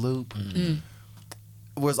Strange Loop.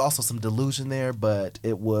 Was also some delusion there, but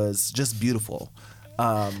it was just beautiful.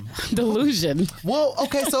 Delusion. Well,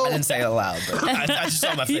 okay, so I didn't say it aloud, but I just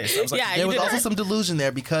saw my face. I was like, Yeah, there you was did also it. some delusion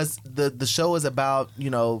there because the show is about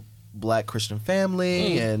Black Christian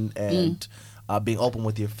family and being open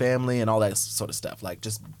with your family and all that sort of stuff, like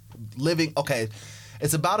just living. Okay,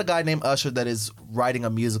 it's about a guy named Usher that is writing a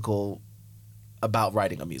musical about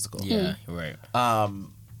writing a musical. yeah, you're right.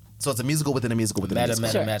 So it's a musical within a musical within a Meta,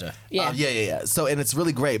 musical. meta. Yeah. Yeah. So, and it's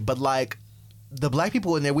really great, but like the Black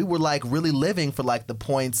people in there, we were like really living for like the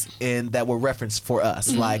points in that were referenced for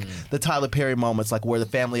us, like the Tyler Perry moments, like where the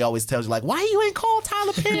family always tells you like, why you ain't called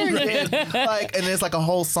Tyler Perry? And, like, and there's like a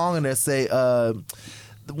whole song in there say,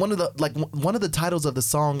 one of the titles of the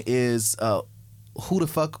song is who the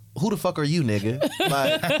fuck are you, nigga?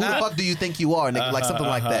 Like, who the fuck do you think you are, nigga? Like something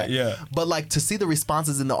like that. Yeah. But like to see the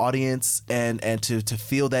responses in the audience and to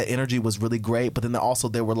feel that energy was really great. But then also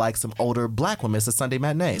there were like some older black women. It's a Sunday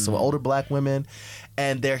matinee, so older black women,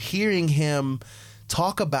 and they're hearing him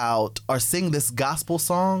talk about or sing this gospel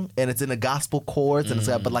song, and it's in the gospel chords, and it's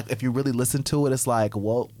but like if you really listen to it, it's like,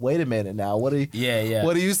 well, wait a minute now, what are you? Yeah.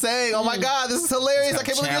 What are you saying? Oh my God, this is hilarious! I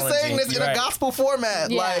can't believe you're saying this in a gospel format.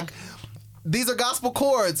 Yeah. Like, these are gospel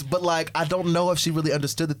chords, but like I don't know if she really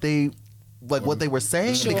understood that they. Like what they were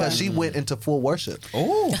saying, because she went into full worship.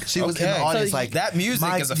 Oh, she was in the audience So like that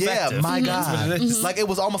music is effective. Yeah, my God, That's what it is. like it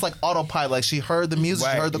was almost like autopilot. Like she heard the music,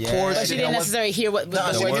 she heard the chords. But she didn't necessarily hear what No,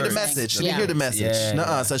 the she didn't hear the words. message. She Yeah. didn't hear the message. Yeah,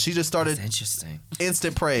 Nuh-uh. So she just started Interesting.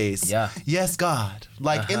 instant praise. Yeah. Yes, God.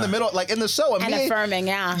 Like in the middle, like in the show. And affirming,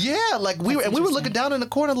 yeah. Yeah, like we were looking down in the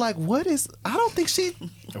corner, like, what is? I don't think she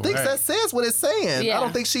thinks Right. that says what it's saying. Yeah. I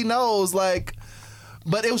don't think she knows. Like,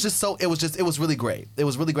 but it was just so. It was really great. It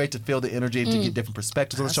was really great to feel the energy and to get different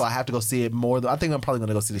perspectives on the show. I have to go see it more. I think I'm probably going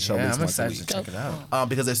to go see the show at Yeah, least I'm once a excited week. to check it out.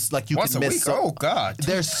 Because it's like you Once can a miss. week? So, Oh, God.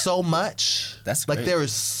 There's so much. That's like great. there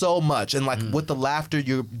is so much, and like with the laughter,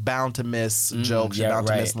 you're bound to miss jokes. You're yeah, bound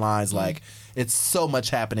to right. miss lines. Like it's so much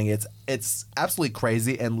happening. It's absolutely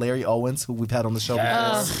crazy. And Larry Owens, who we've had on the show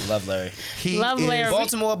Yes. Love Larry. before, he Love is, Larry.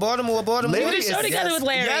 Baltimore. We Larry did a show is- together with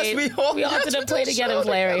Larry. Yes, we all did a play together with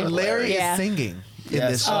Larry. Larry Yeah. is singing in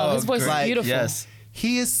Yes. this show. Oh, his voice is Like, beautiful. Yes.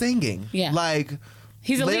 He is singing. Yeah. Like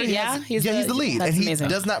He's the Larry lead, has- yeah? he's the lead, That's and he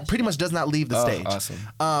amazing. pretty much does not leave the stage. awesome.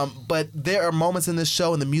 But there are moments in this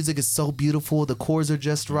show, and the music is so beautiful. The chords are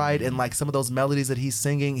just right, and like some of those melodies that he's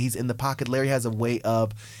singing, he's in the pocket. Larry has a way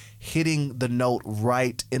of hitting the note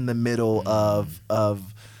right in the middle of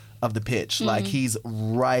the pitch. Like he's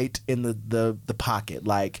right in the pocket.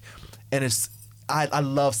 Like, and it's. I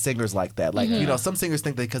love singers like that. Like, you know, some singers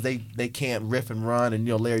think that because they can't riff and run, and,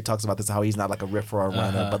 you know, Larry talks about this, how he's not like a riffer or a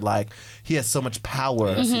runner, but like he has so much power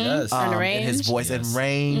Yes, he does. And in his range. voice and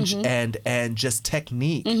range and just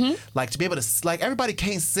technique. Like to be able to, like everybody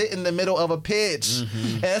can't sit in the middle of a pitch.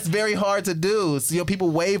 And that's very hard to do. So, you know, people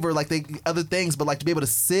waver like they other things, but like to be able to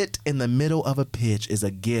sit in the middle of a pitch is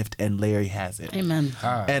a gift, and Larry has it. Amen.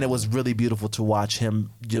 And it was really beautiful to watch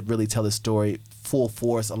him really tell his story full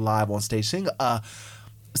force, alive on stage.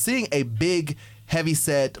 Seeing a big,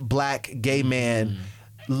 heavy-set black gay man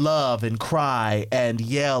love and cry and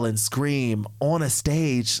yell and scream on a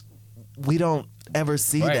stage, we don't ever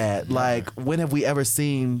see Right. that. Like, when have we ever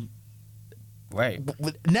seen? Right.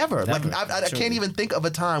 Never. Like, Never. I Truly. can't even think of a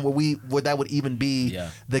time where that would even be Yeah.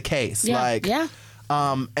 the case. Yeah. Like, Yeah.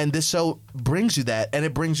 and this show brings you that, and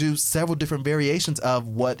it brings you several different variations of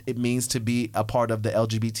what it means to be a part of the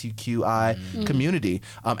LGBTQI community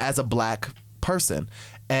as a black person.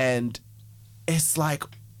 And it's like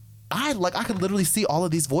I could literally see all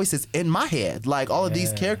of these voices in my head, like all of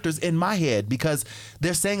these characters in my head, because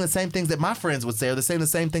they're saying the same things that my friends would say, or they're saying the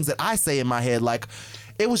same things that I say in my head. Like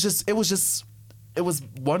it was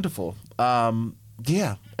wonderful.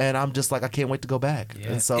 Yeah, and I'm just like, I can't wait to go back.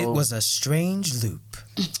 And so it was a strange loop.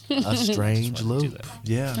 a strange loop.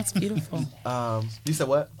 Yeah. That's beautiful. You said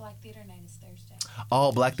what? Black Theater Night is Thursday.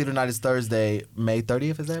 Oh, Black Theater Night is Thursday, May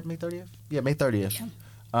 30th. Is that May 30th? Yeah, May 30th.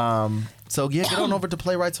 So yeah, get on over to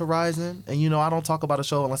Playwrights Horizon, and you know I don't talk about a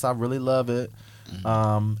show unless I really love it.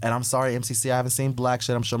 And I'm sorry, MCC, I haven't seen Black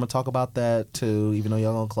shit. I'm sure I'm gonna talk about that too, even though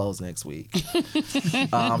y'all gonna close next week.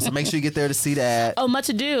 So make sure you get there to see that. Oh, Much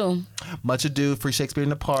Ado. Much Ado, Free Shakespeare in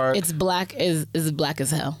the Park. It's black is black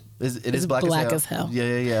as hell. It is black, black as, as hell. hell.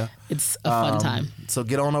 Yeah. It's a fun time. So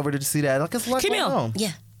get on over to see that. Like it's like Camille. going on.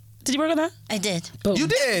 Yeah, Did you work on that? I did. Boom. You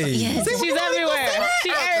did. Yes. See, She's everywhere.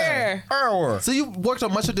 She's everywhere. So you worked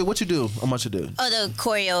on Much Ado. What you do on Much Ado? Oh, the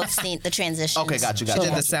choreo scene, the transition. Okay, got you. She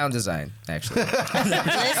did the sound design, actually.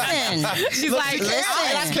 Listen, She's like,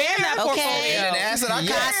 listen. expand that Okay.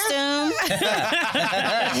 Costume.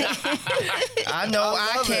 I know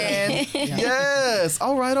I can. Yes.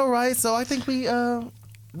 All right. So I think we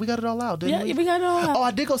got it all out, didn't Yeah, we? we got it all out. Oh,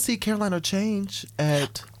 I did go see Carolina Change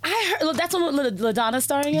at. I heard that's what LaDonna's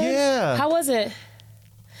starring in. Yeah. How was it?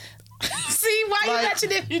 See, why you Like-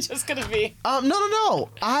 mentioned it? You're just gonna be. No.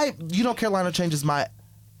 Carolina Change is my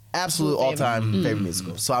absolute all-time favorite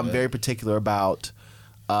musical. So I'm very particular about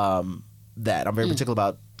that. I'm very particular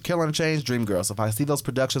about Carolina Change, Dreamgirls. So if I see those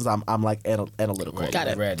productions, I'm like analytical. Got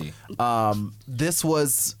it. Ready. This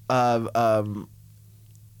was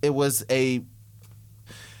it was a.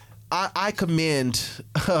 I commend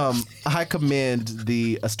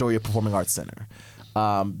the Astoria Performing Arts Center.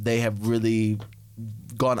 They have really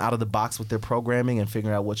gone out of the box with their programming and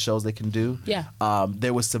figuring out what shows they can do. Yeah.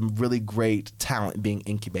 There was some really great talent being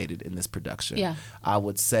incubated in this production. Yeah. I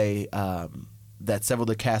would say that several of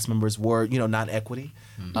the cast members were, non-equity,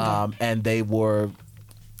 and they were.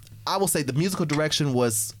 I will say the musical direction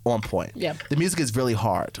was on point. Yeah. The music is really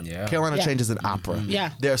hard. Yeah. Carolina Yeah. Change is an opera.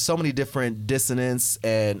 Yeah. There are so many different dissonance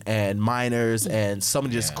and minors and so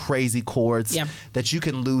many just crazy chords Yeah. that you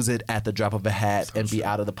can lose it at the drop of a hat and be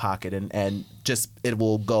out of the pocket and just it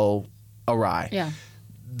will go awry. Yeah.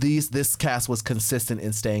 This cast was consistent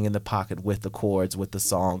in staying in the pocket with the chords, with the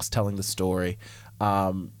songs, telling the story.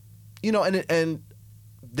 And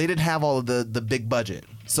they didn't have all of the big budget.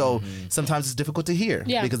 So sometimes it's difficult to hear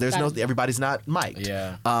because there's everybody's not mic'd.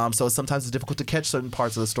 Yeah. So sometimes it's difficult to catch certain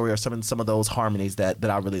parts of the story or some of those harmonies that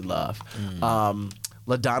I really love.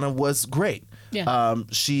 LaDonna was great. Yeah.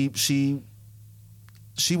 She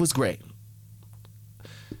was great.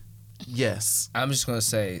 Yes. I'm just gonna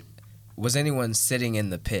say, was anyone sitting in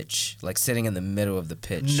the pitch, like sitting in the middle of the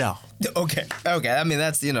pitch? No. Okay. I mean,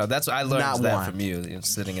 that's what I learned Not that one. from you,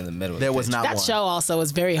 sitting in the middle. There of the was pitch. not That one. show also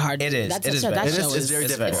is very hard. It is. That's It is that very- show It's very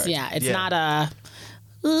it's difficult. Yeah, it's Yeah. not a.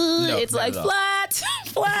 It's not like at all.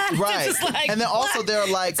 flat. Right, It's just like, and then also there are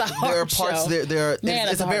like It's a there are hard parts show. Man,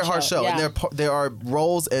 it's it's a a very hard hard show, show, yeah. and there are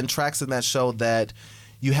roles and tracks in that show that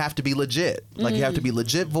you have to be legit. Like you have to be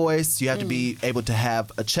legit voice. You have to be able to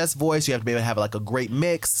have a chest voice. You have to be able to have like a great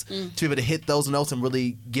mix to be able to hit those notes and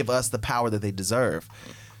really give us the power that they deserve.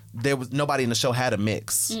 There was nobody in the show had a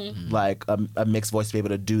mix, like a mixed voice to be able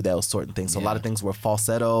to do those certain things. So a lot of things were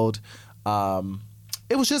falsettoed.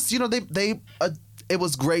 It was just it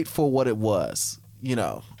was great for what it was. It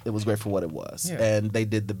was great for what it was, and they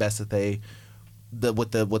did the best that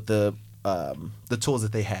with the tools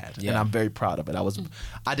that they had, and I'm very proud of it.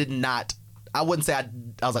 I wouldn't say I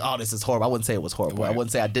was like, oh, this is horrible. I wouldn't say it was horrible. I Right.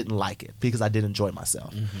 wouldn't say I didn't like it because I did enjoy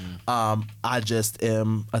myself. I just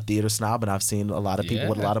am a theater snob, and I've seen a lot of people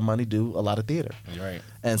with a Yeah. lot of money do a lot of theater. Right.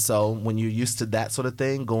 And so when you're used to that sort of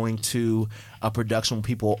thing, going to a production where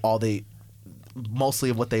people mostly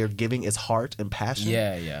of what they are giving is heart and passion.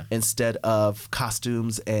 Yeah. Instead of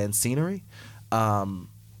costumes and scenery.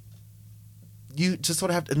 You just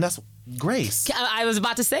sort of have to, and that's grace. I was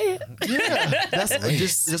about to say it. Yeah. That's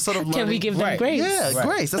just sort of learning. Can we give them Right. grace? Yeah, Right.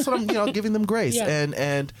 grace. That's what I'm giving them grace. Yeah.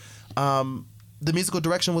 And the musical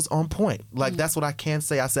direction was on point. Like that's what I can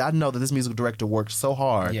say. I know that this musical director worked so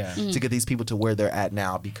hard to get these people to where they're at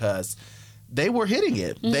now because they were hitting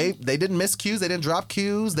it. They didn't miss cues, they didn't drop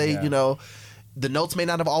cues. The notes may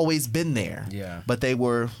not have always been there. Yeah. But they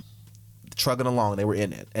were trugging along. They were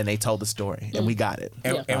in it and they told the story and we got it.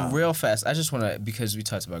 And real fast, I just want to, because we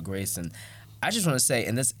talked about grace, and I just want to say,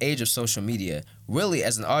 in this age of social media, really,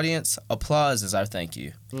 as an audience, applause is our thank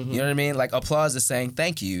you. You know what I mean? Like, applause is saying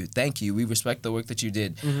thank you, we respect the work that you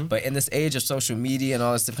did. But in this age of social media and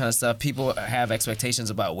all this kind of stuff, people have expectations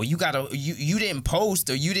about, well, you didn't post,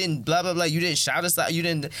 or you didn't blah, blah, blah, you didn't shout us out, you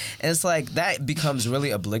didn't, and it's like, that becomes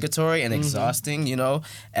really obligatory and exhausting,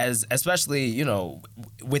 especially,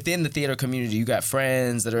 within the theater community, you got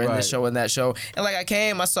friends that are in Right. this show and that show, and like, I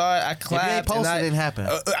came, I saw it, I clapped. If you ain't post, and it didn't happen.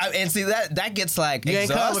 and see, that gets like You ain't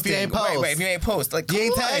come exhausting. if you ain't post. Right, if you ain't post, like You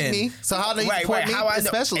ain't come tag on. me, so how do you Right, support me? how I know?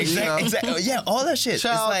 Especially, exactly. Yeah, all that shit.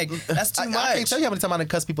 Child, it's like, that's too much. I can't tell you how many times I done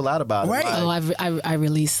cuss people out about Right. it. Like, Oh, I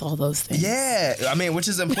release all those things. Yeah, I mean, which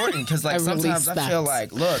is important because like I sometimes release I that. feel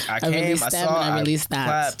like, look, I came, release I them saw, and I release I that.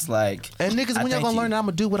 clapped, like. and niggas, I when y'all thank gonna you. learn that I'm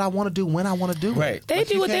gonna do what I want to do when I want to do it. Right. They Like,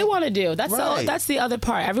 do you what they can't- want to do. That's Right. that's the other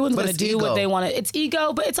part. Everyone's But going to it's do what ego. they want to. It's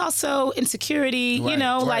ego, but it's also insecurity. Right,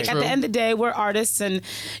 Like right. at the end of the day, we're artists, and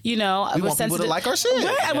We we're want people to sensitive. like our shit.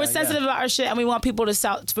 Right, and we're Yeah, sensitive about our shit, and we want people to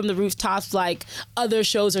shout from the rooftops like other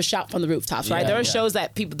shows are shout from the rooftops. Right? Yeah, There are yeah. shows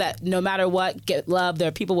that people that no matter what get love. There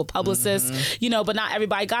are people with publicists. But not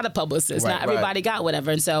everybody got a publicist. Right, Not everybody got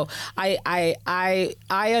whatever. And so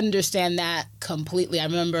I understand that completely. I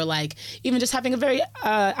remember like even just having a very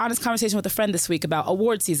honest conversation with a friend this week about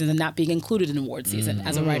award season and not being included in award season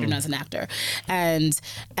as a writer and as an actor, and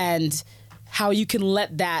how you can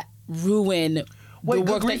let that ruin Wait, the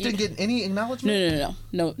Good work that Grief you didn't get any acknowledgement?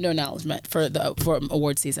 no acknowledgement for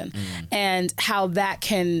award season, and how that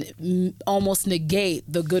can almost negate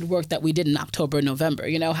the good work that we did in October and November.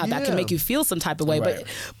 How that Yeah. can make you feel some type of way, Right.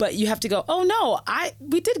 but you have to go, oh no,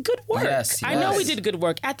 we did good work. Yes, I know we yes. did good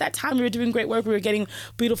work at that time. We were doing great work. We were getting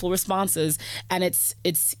beautiful responses, and it's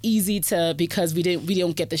easy to, because we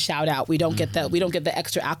don't get the shout out. We don't get the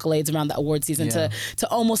extra accolades around the award season Yeah. to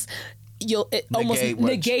almost. Almost Negate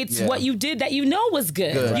what- negates yeah. what you did that was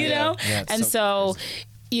good, Good. you know? Yeah, it's and so so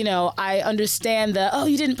you know, I understand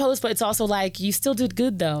you didn't post, but it's also like, you still did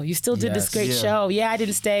good though. You still did this great show. Yeah, I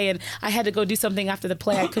didn't stay, and I had to go do something after the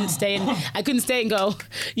play. I couldn't stay and go,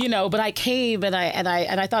 you know, but I came and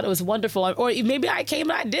I thought it was wonderful. Or maybe I came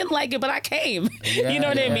and I didn't like it, but I came. You know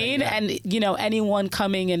what I mean? Yeah. And, you know, anyone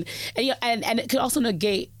coming and it could also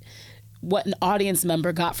negate what an audience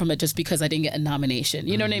member got from it just because I didn't get a nomination.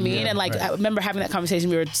 You know what I mean? And like, I remember having that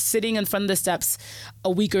conversation. We were sitting in front of the steps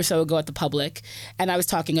a week or so ago at the Public, and I was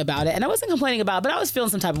talking about it, and I wasn't complaining about it, but I was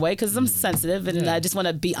feeling some type of way because I'm sensitive, and I just want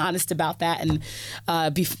to be honest about that and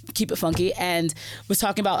keep it funky, and was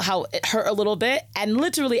talking about how it hurt a little bit. And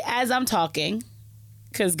literally as I'm talking,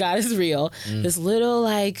 because God is real, this little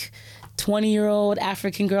like 20-year-old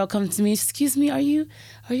African girl comes to me. Excuse me, are you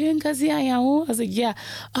Ngozi Anyanwu? I was like, yeah.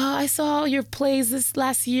 I saw your plays this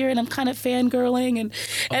last year, and I'm kind of fangirling, and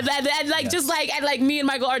just like me and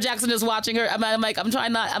Michael R. Jackson just watching her. I'm like,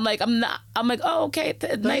 oh, okay,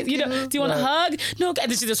 nice. You know, do you want a hug? No, okay.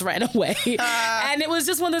 And then she just ran away, and it was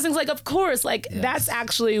just one of those things. Like, of course, like that's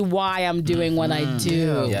actually why I'm doing what I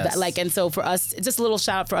do. Yes. And so for us, just a little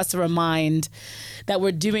shout out for us to remind that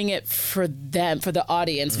we're doing it for them, for the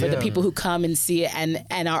audience, for the people who come and see it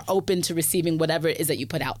and are open to receiving whatever it is that you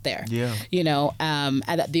put out there. Yeah. You know, and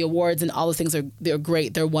the awards and all those things they're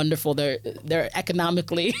great, they're wonderful, they're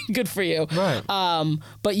economically good for you. Right.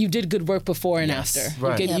 But you did good work before and after.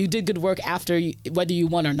 Right. You did good work after, whether you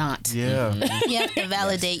won or not. Yeah. You have to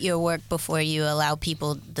validate your work before you allow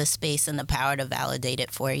people the space and the power to validate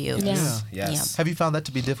it for you. Yes. Yes. Have you found that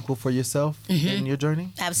to be difficult for yourself in your journey?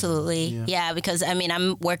 Absolutely. Yeah, because I mean,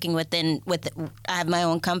 I'm working I have my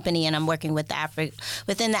own company, and I'm working with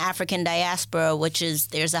within the African diaspora, which is,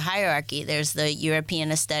 there's a hierarchy. There's the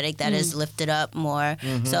European aesthetic that is lifted up more.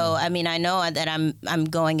 So I mean, I know that I'm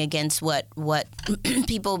going against what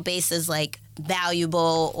people base as like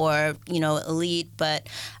valuable or, you know, elite, but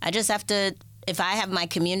I just have to, if I have my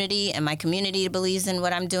community and my community believes in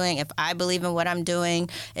what I'm doing, if I believe in what I'm doing,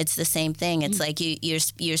 it's the same thing. It's like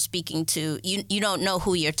you're speaking to, you don't know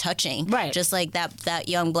who you're touching. Right. Just like that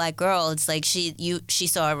young black girl, it's like she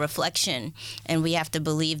saw a reflection, and we have to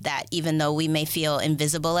believe that even though we may feel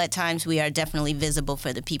invisible at times, we are definitely visible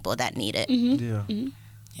for the people that need it. Yeah.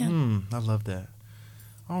 I love that.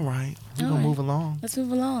 All right. We're going to move along. Let's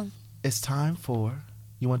move along. It's time for,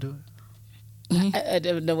 you want to do it? I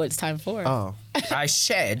don't know what it's time for. Oh. I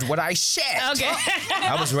shed what I shed. Okay.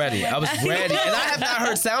 I was ready. And I have not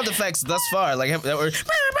heard sound effects thus far. Like, do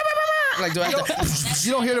I have to...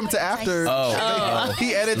 You don't hear them to after.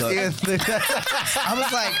 He edits in. I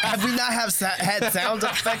was like, have we not had sound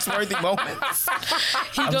effects worthy moments?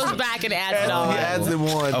 He goes back and adds it on. He adds in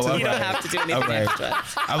one. You don't have to do anything extra.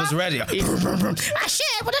 I was ready. I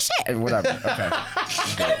shed what I shed. Whatever. Okay.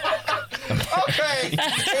 Okay.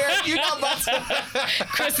 Eric, you're not about to.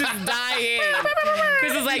 Chris is dying.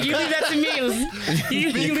 Chris is like, you leave that to me.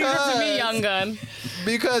 You leave that to me, young gun.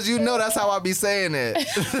 Because you know that's how I be saying it.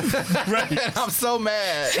 Right. And I'm so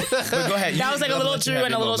mad. But go ahead. That was like a little Drew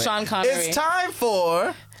and a little Sean Connery. It's time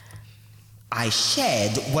for... I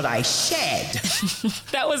shed what I shed.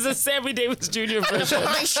 That was the Sammy Davis Jr. version.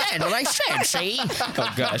 I shed what I shed, see?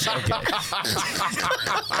 Oh, gosh.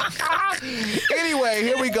 Okay. Anyway,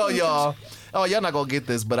 here we go, y'all. Oh, y'all not going to get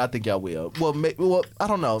this, but I think y'all will. Well, I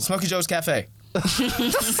don't know. Smokey Joe's Cafe.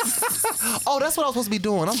 Oh, that's what I was supposed to be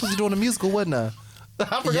doing. I'm supposed to be doing the musical, wasn't I?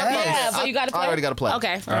 I forgot. Yeah, but you got to play. I already got to play.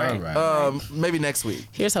 Okay. All right. Maybe next week.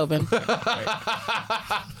 Here's hoping.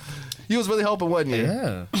 You was really hoping, wasn't you?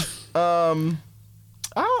 Yeah. I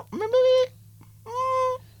don't, maybe.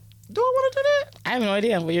 Do I want to do that? I have no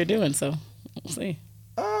idea what you're doing, so we'll see.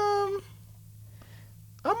 I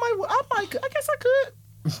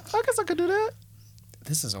guess I could do that.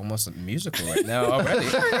 This is almost a musical right now already.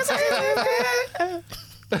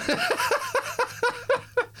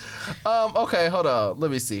 Okay, hold on.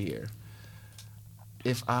 Let me see here.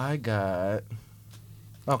 If I got...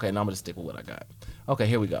 Okay, now I'm going to stick with what I got. Okay,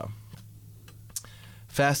 here we go.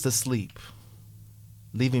 Fast asleep,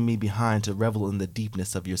 leaving me behind to revel in the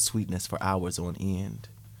deepness of your sweetness for hours on end.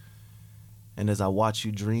 And as I watch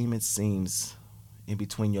you dream, it seems in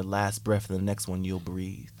between your last breath and the next one you'll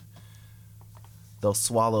breathe. Though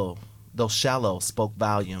shallow spoke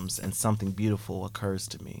volumes, and something beautiful occurs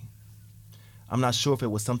to me. I'm not sure if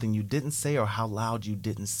it was something you didn't say or how loud you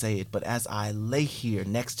didn't say it, but as I lay here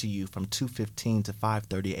next to you from 2:15 to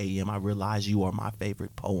 5:30 a.m., I realize you are my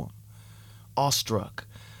favorite poem. Awestruck,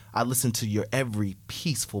 I listen to your every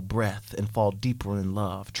peaceful breath and fall deeper in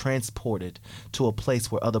love, transported to a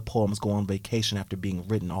place where other poems go on vacation after being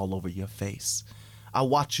written all over your face. I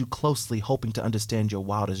watch you closely, hoping to understand your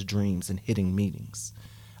wildest dreams and hidden meanings.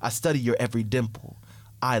 I study your every dimple,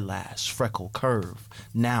 eyelash, freckle, curve,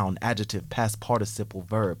 noun, adjective, past participle,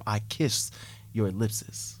 verb. I kiss your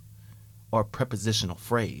ellipsis. Or prepositional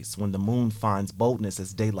phrase, when the moon finds boldness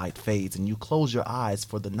as daylight fades and you close your eyes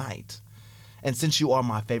for the night. And since you are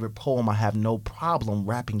my favorite poem, I have no problem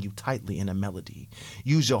wrapping you tightly in a melody.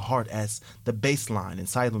 Use your heart as the bass line and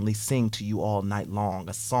silently sing to you all night long,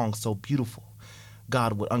 a song so beautiful.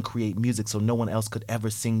 God would uncreate music so no one else could ever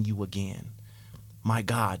sing you again. My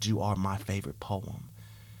God, you are my favorite poem.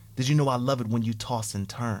 Did you know I love it when you toss and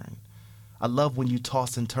turn? I love when you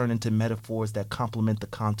toss and turn into metaphors that complement the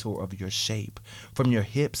contour of your shape. From your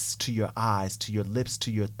hips to your eyes, to your lips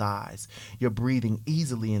to your thighs. You're breathing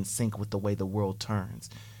easily in sync with the way the world turns.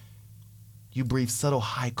 You breathe subtle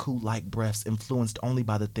haiku-like breaths influenced only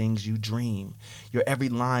by the things you dream. Your every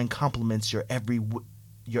line complements your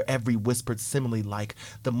every whispered simile, like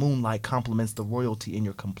the moonlight complements the royalty in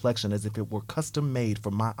your complexion as if it were custom made for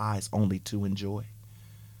my eyes only to enjoy.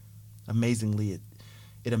 Amazingly,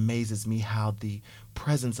 it amazes me how the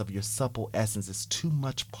presence of your supple essence is too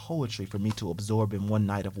much poetry for me to absorb in one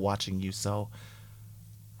night of watching you, so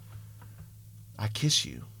I kiss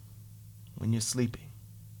you when you're sleeping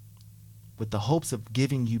with the hopes of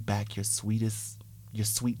giving you back your sweet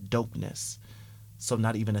dopeness, so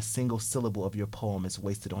not even a single syllable of your poem is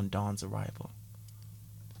wasted on dawn's arrival.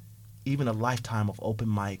 Even a lifetime of open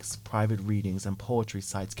mics, private readings, and poetry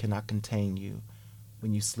sites cannot contain you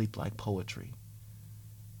when you sleep like poetry.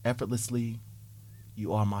 Effortlessly,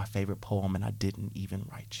 you are my favorite poem, and I didn't even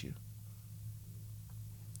write you.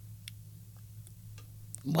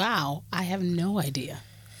 Wow, I have no idea.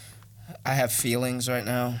 I have feelings right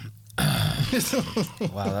now.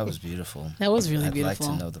 Wow, that was beautiful. That was really I'd beautiful.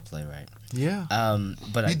 like to know the playwright. Yeah.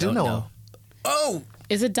 But I do don't know know. him. Oh,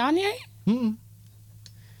 Is it Danye?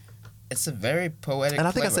 it's a very poetic. And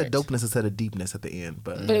I think I said playwright. dopeness instead of deepness at the end,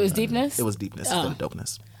 but But it was deepness? it was deepness instead of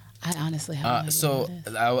dopeness. I honestly have no idea. So what it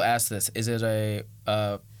is. I will ask this: is it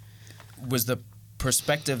was the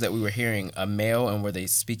perspective that we were hearing a male, and were they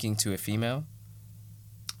speaking to a female?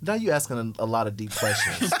 Now you asking a lot of deep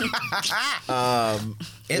questions.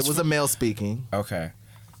 It was a male speaking. Okay.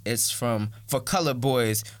 It's for colored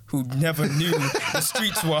boys who never knew the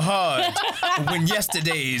streets were hard, when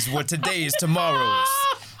yesterdays were today's tomorrows.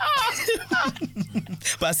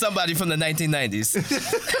 By somebody from the 1990s.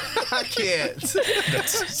 I can't.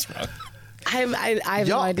 That's just wrong. I have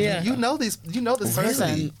no idea. You know this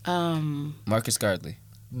person. Listen, Marcus Gardley.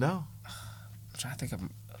 No. I'm trying to think of a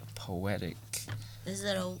poetic. Is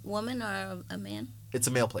it a woman or a man? It's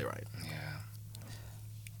a male playwright.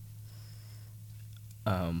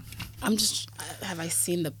 I'm just. Have I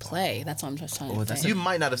seen the play? That's what I'm just trying to that's say. You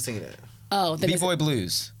might not have seen it. Oh, then B-Boy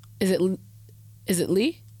Blues. is it Lee?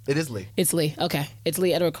 It is Lee. It's Lee. Okay, it's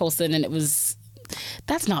Lee Edward Colston, and it was.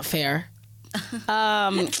 That's not fair.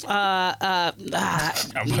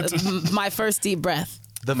 My first deep breath.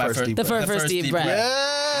 The My first fir- deep The breath. first deep breath.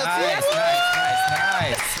 Yes!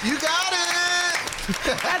 Nice. You got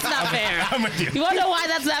it! That's not fair. I'm with you. You want to know why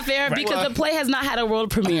that's not fair? Because the play has not had a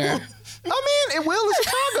world premiere. I mean, it will in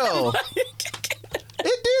Chicago.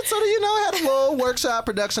 It did, so it had a little workshop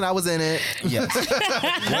production. I was in it. Yes.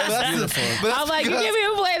 That's beautiful. But I'm like, you give me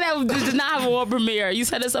a play that did not have a world premiere. You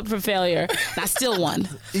set us up for failure. And I still won.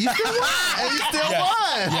 you still won, and you still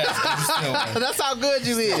won. Yes, it's still one. That's how good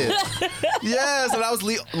you is. Yes, and that was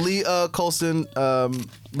Lee Colston.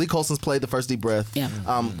 Lee Colston's play, The First Deep Breath. Yeah.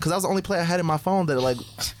 Because that was the only play I had in my phone that I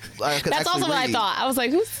could That's actually also what I read. thought. I was like,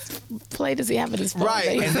 whose play does he have in his phone? Right.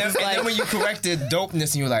 that he And then, was and like, then when you corrected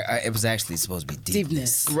dopeness, and you were like, it was actually supposed to be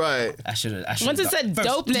deepness. deepness. Right. I should have. Once it said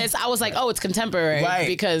dopeness, I was like, oh, it's contemporary. Right.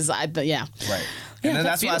 Because Right. Yeah, And then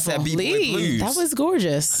that's why I said beautiful. B-Boy Lee, Blues. that was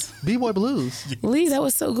gorgeous. B-Boy Blues. Lee, that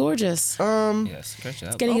was so gorgeous. Yes, great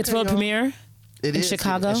job. Getting its okay, world y'all. premiere It in is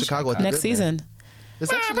Chicago, at the next Goodman. season.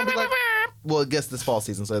 It's actually gonna be like, well, I guess this fall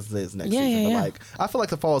season, so it's next Yeah, season. yeah, But yeah. like, I feel like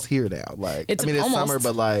the fall's here now. Like, It's I mean, it's almost. summer,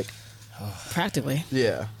 but like, Practically.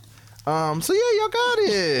 yeah. So yeah, y'all got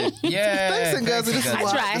it. Yeah. Thanks, Ngozi. This is I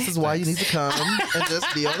why. try. This is why you need to come and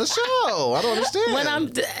just be on the show. I don't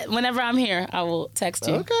understand. Whenever I'm here, I will text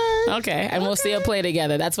you. Okay. And we'll see a play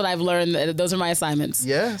together. That's what I've learned. Those are my assignments.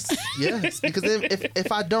 Yes. Because then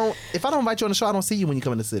if I don't invite you on the show, I don't see you when you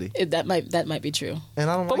come in the city, That might be true. and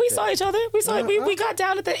I don't. But like we that. saw each other. We got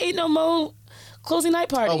down at the Ain't No Mo closing night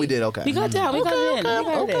party. Oh, we did. Okay. We got down. We got it in. We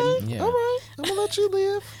got it in. Yeah. All right. I'm gonna let you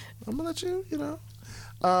live. I'm gonna let you.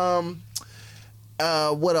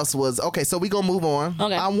 What else was okay? So we gonna move on.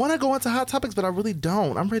 Okay. I want to go into hot topics, but I really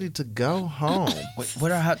don't. I'm ready to go home. Wait,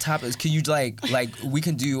 what are hot topics? Can you like we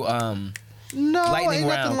can do No, lightning ain't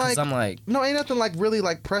round? nothing Because like. I'm like, No, ain't nothing like really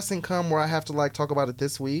like pressing come where I have to like talk about it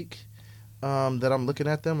this week. that I'm looking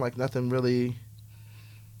at them. Like nothing really.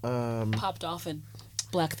 Popped off in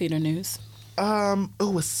Black Theater News. It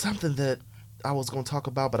was something that I was going to talk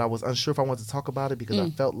about, but I was unsure if I wanted to talk about it because I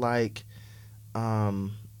felt like I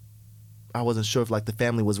wasn't sure if like the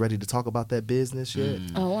family was ready to talk about that business yet.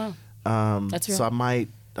 Oh wow. That's real. So I might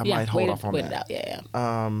hold off on wait that. It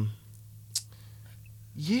out.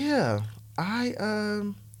 Yeah.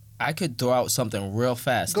 I could throw out something real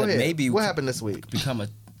fast. Go that ahead. Maybe what happened this week? Become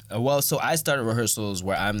so I started rehearsals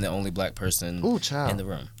where I'm the only Black person in the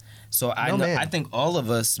room. So I think all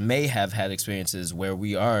of us may have had experiences where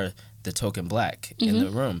we are the token Black in the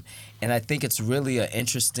room, and I think it's really an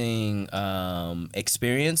interesting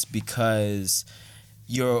experience because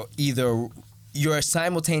you're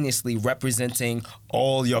simultaneously representing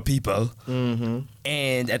all your people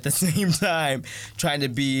and at the same time trying to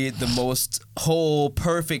be the most whole,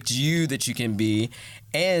 perfect you that you can be,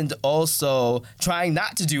 and also trying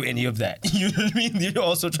not to do any of that. You know what I mean? You're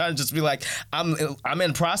also trying to just be like, I'm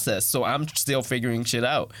in process, so I'm still figuring shit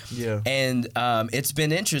out. Yeah. And it's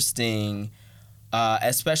been interesting,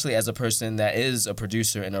 especially as a person that is a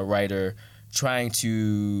producer and a writer, trying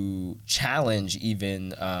to challenge even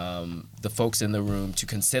the folks in the room to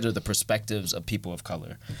consider the perspectives of people of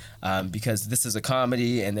color, because this is a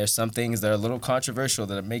comedy and there's some things that are a little controversial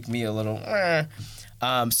that make me a little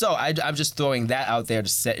so I'm just throwing that out there to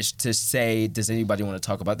say, does anybody want to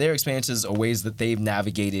talk about their experiences or ways that they've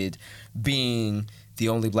navigated being the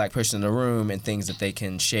only Black person in the room and things that they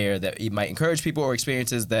can share that might encourage people, or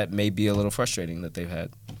experiences that may be a little frustrating that they've had?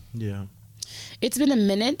 Yeah. It's been a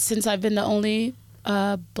minute since I've been the only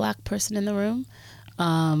Black person in the room.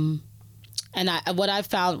 And what I've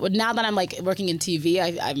found, now that I'm like working in TV,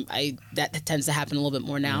 I that tends to happen a little bit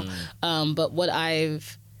more now. But what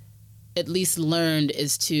I've at least learned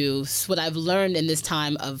what I've learned in this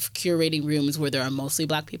time of curating rooms where there are mostly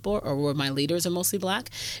Black people or where my leaders are mostly Black,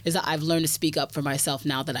 is that I've learned to speak up for myself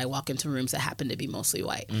now that I walk into rooms that happen to be mostly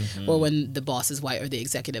white, or when the boss is white or the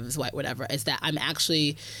executive is white, whatever, is that I'm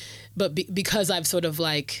actually... But because I've sort of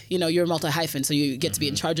like, you're a multi-hyphen, so you get to be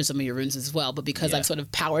in charge of some of your rooms as well. But because I've sort of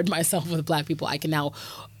powered myself with Black people, I can now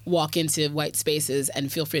walk into white spaces and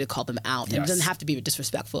feel free to call them out. Yes. And it doesn't have to be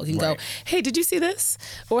disrespectful. You can go, hey, did you see this?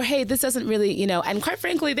 Or, hey, this doesn't really, and quite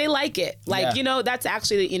frankly, they like it. Like, that's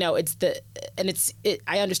actually,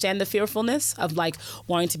 I understand the fearfulness of like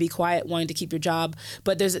wanting to be quiet, wanting to keep your job.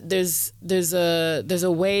 But there's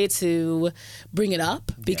a way to bring it up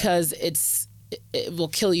because it will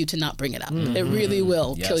kill you to not bring it up. It really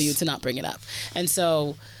will kill you to not bring it up. And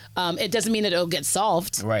so it doesn't mean that it'll get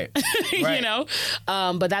solved. Right.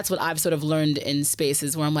 But that's what I've sort of learned in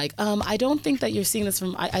spaces where I'm like, I don't think that you're seeing this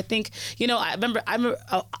from, I think, I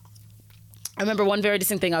remember one very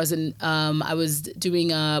distinct thing. I was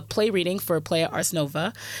doing a play reading for a play at Ars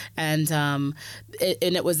Nova, and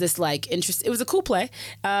it was this like it was a cool play,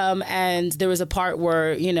 and there was a part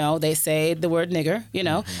where they say the word nigger,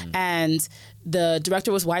 and the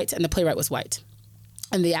director was white and the playwright was white.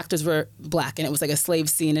 And the actors were Black, and it was like a slave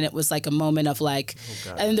scene, and it was like a moment of like,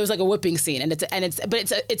 and there was like a whipping scene, and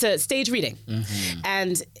it's a stage reading,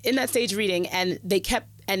 and in that stage reading, and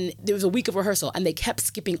there was a week of rehearsal, and they kept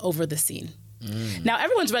skipping over the scene. Now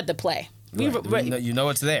everyone's read the play. You know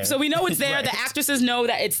it's there. So we know it's there. The actresses know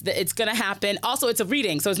that it's going to happen. Also, it's a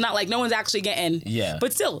reading, so it's not like no one's actually getting. Yeah.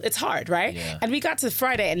 But still, it's hard, right? Yeah. And we got to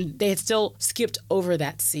Friday, and they had still skipped over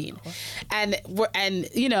that scene, and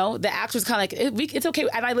the actors kind of like it's okay.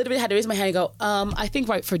 And I literally had to raise my hand and go, I think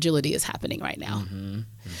white fragility is happening right now.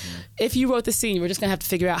 If you wrote the scene, we're just gonna have to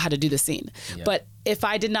figure out how to do the scene. Yeah. But if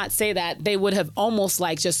I did not say that, they would have almost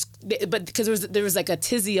like but because there was like a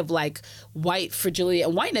tizzy of like white fragility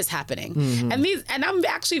and whiteness happening. And I'm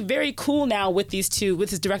actually very cool now with this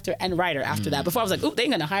director and writer after that. Before I was like, ooh, they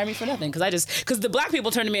ain't gonna hire me for nothing because the Black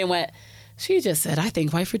people turned to me and went, she just said, I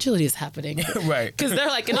think white fragility is happening. Right. Because they're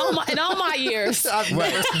like, in all my years. I've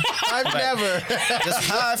never. Just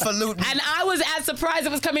highfalutin. And I was as surprised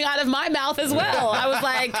it was coming out of my mouth as well. I was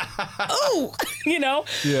like, ooh,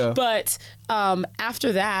 Yeah. But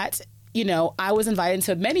after that, I was invited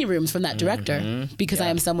into many rooms from that director because I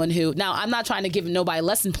am someone who, now I'm not trying to give nobody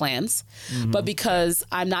lesson plans, but because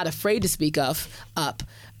I'm not afraid to speak up.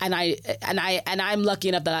 And I'm lucky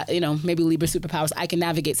enough that maybe Libra superpowers, I can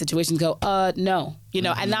navigate situations and go, no, you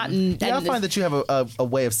know, and not. Yeah, I find that you have a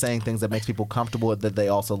way of saying things that makes people comfortable, that they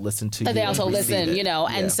also listen to. That you they also and receive listen, it. you know,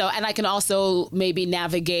 and so, and I can also maybe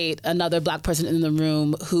navigate another Black person in the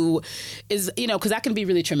room who is, you know, because that can be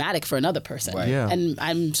really traumatic for another person. Right. Yeah. And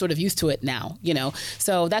I'm sort of used to it now, you know.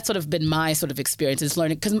 So that's sort of been my sort of experience, is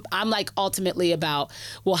learning, because I'm like ultimately about,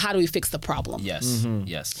 well, how do we fix the problem? Yes.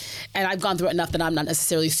 Yes. And I've gone through it enough that I'm not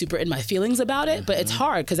necessarily super in my feelings about it, but it's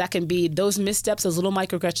hard because that can be, those missteps, those little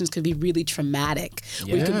microaggressions can be really traumatic.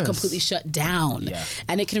 Where you can Yes. completely shut down. Yeah.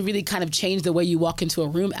 And it can really kind of change the way you walk into a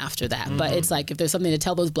room after that. But it's like, if there's something to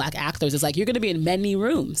tell those Black actors, it's like, you're going to be in many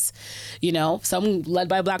rooms, you know, some led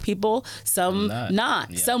by Black people, some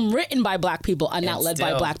not. Yeah. Some written by Black people are not led by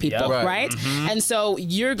still, Black people, yeah. right? And so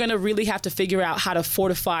you're going to really have to figure out how to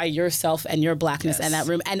fortify yourself and your Blackness in that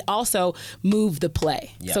room, and also move the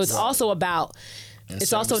play. Yes. So it's also about,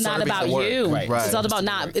 it's also not serving about the work. you. Right. Right. It's not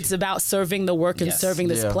about it's about serving the work and Yes. serving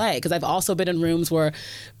this Yeah. play. Because I've also been in rooms where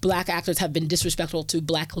Black actors have been disrespectful to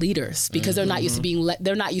Black leaders because they're not used to being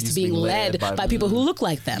they're not used to being led by people who look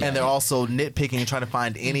like them. And they're also nitpicking and trying to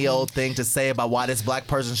find any old thing to say about why this Black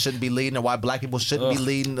person shouldn't be leading or why Black people shouldn't be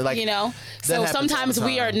leading. Like, you know, that so happens all sometimes the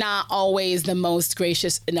we are time. not always the most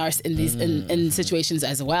gracious in these in situations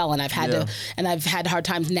as well. And I've had Yeah. I've had hard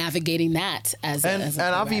times navigating that as And as a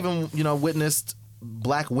I've playwright. even, you know, witnessed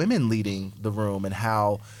Black women leading the room, and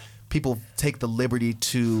how people take the liberty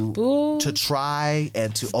to try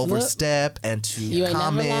and to overstep and to You ain't never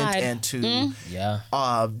comment lied. and to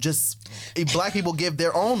Yeah. just Black people give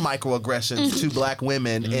their own microaggressions to Black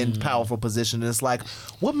women in powerful positions. And it's like,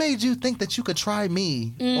 what made you think that you could try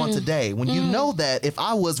me on today when you know that if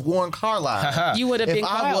I was Warren Carlisle, You would have if been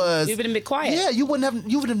I quiet. was, You would have been quiet. yeah, you would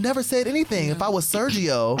have never said anything. If I was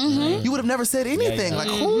Sergio, you would have never said anything. Like,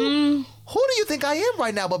 who do you think I am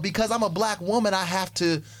right now? But because I'm a Black woman, I have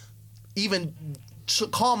to even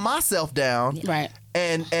calm myself down, Right.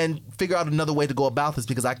 and figure out another way to go about this,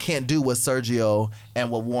 because I can't do what Sergio and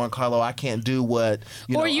what Warren Carlo, I can't do what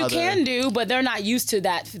Or know, you other- can do, but they're not used to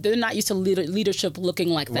that. They're not used to leadership looking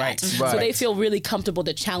like that. Right. So Right. they feel really comfortable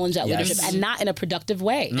to challenge that Yes. leadership, and not in a productive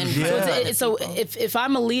way. Yeah. So if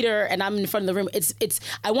I'm a leader and I'm in front of the room, it's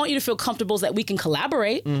I want you to feel comfortable so that we can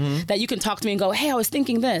collaborate, that you can talk to me and go, hey, I was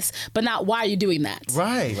thinking this, but not why are you doing that?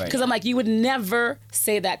 Right. Because I'm like, you would never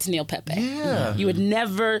say that to Neil Pepe. Yeah. You would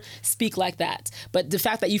never speak like that. But the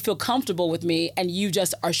fact that you feel comfortable with me and you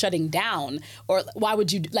just are shutting down, or why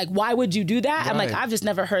would you do that? I'm like, Right. I've just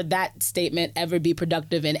never heard that statement ever be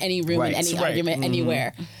productive in any room, in Right. any Right. argument,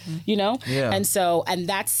 anywhere. You know? Yeah. And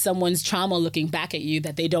that's someone's trauma looking back at you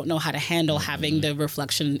that they don't know how to handle having the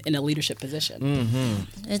reflection in a leadership position.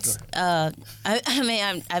 It's I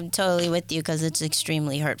mean I'm totally with you, because it's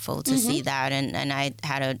extremely hurtful to see that, and I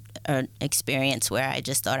had an experience where I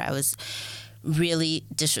just thought I was really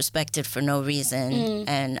disrespected for no reason,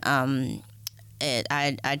 and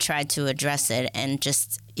I tried to address it, and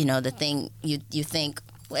just, you know, the thing you think,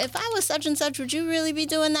 well, if I was such and such, would you really be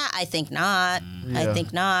doing that? I think not. I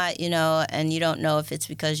think not, you know, and you don't know if it's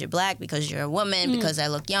because you're Black, because you're a woman, because I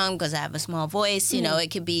look young, because I have a small voice, you know, it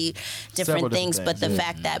could be Several different things, but the things, yeah.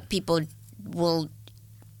 fact that people will,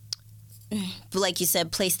 like you said,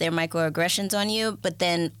 place their microaggressions on you, but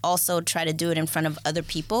then also try to do it in front of other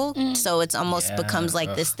people. So it's almost becomes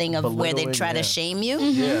like this thing of where they Belittling, try yeah. to shame you.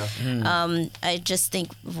 Yeah. I just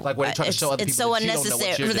think Like where they try to show other it's people so that you don't know what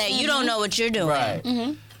unnecessary you're that doing. you don't know what you're doing.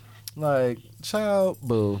 Right. Like, child,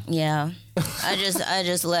 boo. Yeah, I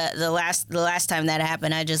just let the last time that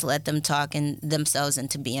happened, I just let them talk themselves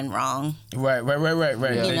into being wrong. Right. Yeah.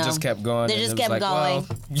 They You know, just kept going. they and just it was kept like, going.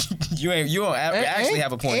 Well, you don't actually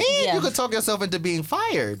have a point. And Yeah. you could talk yourself into being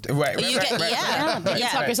fired. Right. You get- yeah. But you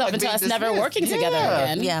talk yourself Like into being us never dismissed. working together Yeah.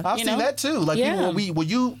 again. Yeah. I've you seen know? that too. Like, Yeah. when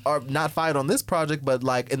you are not fired on this project, but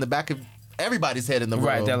like in the back of everybody's head in the room.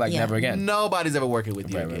 Right. They're like Yeah. never again. nobody's ever working with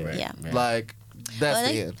you Right, again. right, Yeah. right. Like, that's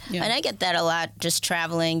Well, the end. Yeah. And I get that a lot, just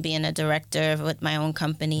traveling, being a director with my own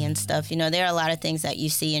company and stuff. You know, there are a lot of things that you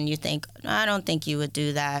see and you think, I don't think you would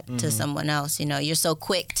do that to someone else. You know, you're so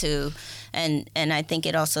quick to, and I think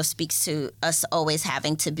it also speaks to us always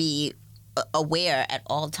having to be aware at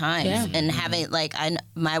all times, Yeah. and having like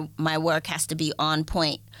my work has to be on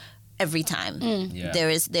point every time. Yeah.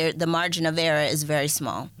 The margin of error is very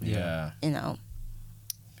small. Yeah. You know.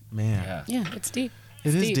 Man. Yeah. Yeah, it's deep.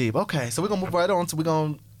 It is deep. deep. Okay, so we're gonna move right on. So we're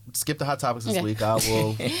gonna skip the hot topics this Okay. week. I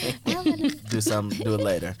will do it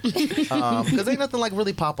later. Because ain't nothing like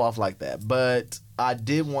really pop off like that. But I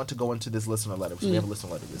did want to go into this listener letter. So we have a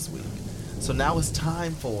listener letter this week. So now it's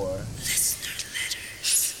time for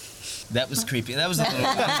That was creepy. That was a little.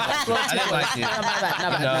 I didn't like it.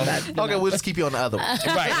 Not bad. Okay, we'll just keep you on the other one.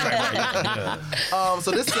 Right.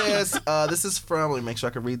 So this says, this is from, let me make sure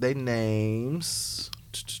I can read their names,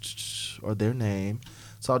 or their name.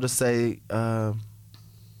 So I'll just say,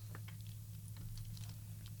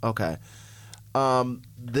 okay.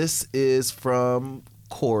 This is from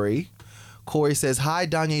Corey. Corey says, hi,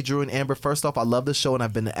 Danye, Drew, and Amber. First off, I love the show, and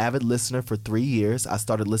I've been an avid listener for 3 years. I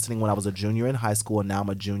started listening when I was a junior in high school, and now I'm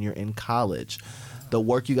a junior in college. The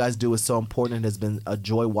work you guys do is so important, and it has been a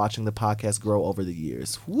joy watching the podcast grow over the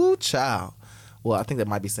years. Woo, child. Well, I think that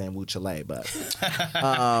might be saying woo chile, but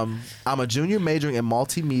I'm a junior majoring in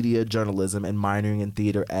multimedia journalism and minoring in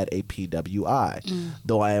theater at a PWI.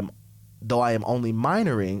 Though I am only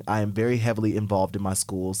minoring, I am very heavily involved in my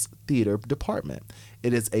school's theater department.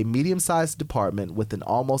 It is a medium-sized department with an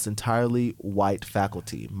almost entirely white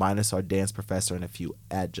faculty, minus our dance professor and a few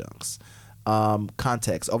adjuncts.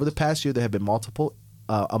 Context. Over the past year, there have been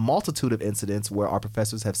a multitude of incidents where our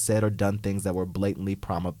professors have said or done things that were blatantly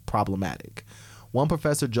problematic. One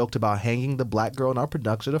professor joked about hanging the black girl in our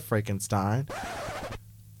production of Frankenstein.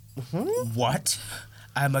 What?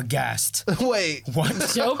 I'm aghast. Wait.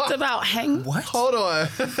 What? Joked about hang. What? Hold on.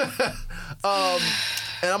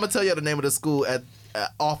 And I'm going to tell you the name of the school at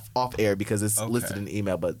off air because it's listed in the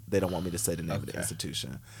email, but they don't want me to say the name of the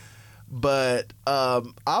institution. But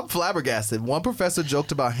I'm flabbergasted. One professor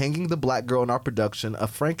joked about hanging the black girl in our production of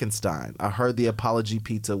Frankenstein. I heard the apology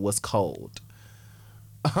pizza was cold.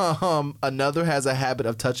 Another has a habit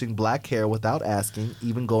of touching black hair without asking,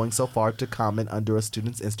 even going so far to comment under a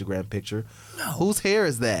student's Instagram picture. No. Whose hair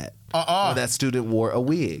is that? When that student wore a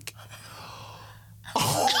wig.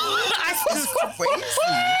 This is crazy.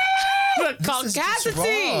 The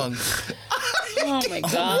caucasity. Oh my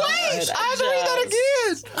God. Wait, I have to read that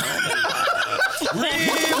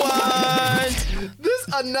again. Rewind.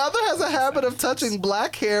 Another has a habit of touching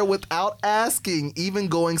black hair without asking, even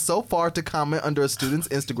going so far to comment under a student's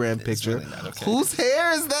Instagram picture. Really not okay. Whose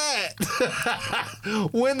hair is that?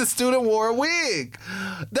 When the student wore a wig.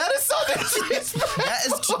 That is so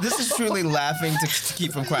disrespectful. This is truly laughing to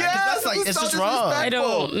keep from crying. Yes, That's it's just so wrong. I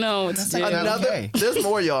don't know. It's Another, okay. There's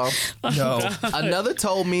more, y'all. No. Another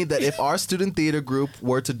told me that if our student theater group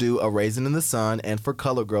were to do A Raisin in the Sun and For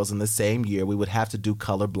Colored Girls in the same year, we would have to do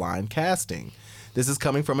colorblind casting. This is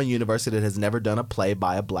coming from a university that has never done a play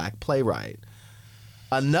by a black playwright.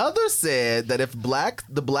 Another said that if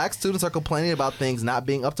the black students are complaining about things not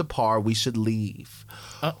being up to par, we should leave.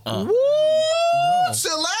 Woo! No.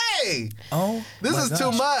 Chile! Oh, this is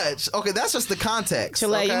too much. Okay, that's just the context.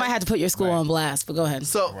 Chile, okay? you might have to put your school on blast, but go ahead.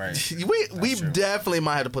 So we definitely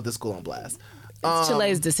might have to put this school on blast. It's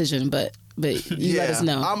Chile's decision, but you let us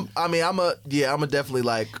know. I'm definitely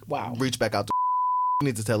reach back out to.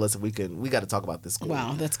 Need to tell us if we got to talk about this school.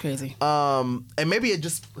 Wow, that's crazy. And maybe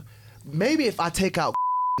if I take out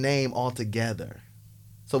name altogether,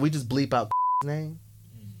 so we just bleep out name.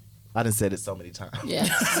 I done said it so many times. Yeah.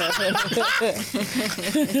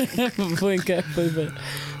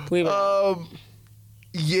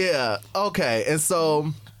 Yeah. Okay. And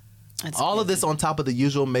so That's all crazy. of this on top of the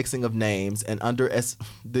usual mixing of names and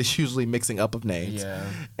this usually mixing up of names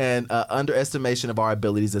and underestimation of our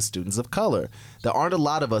abilities as students of color. There aren't a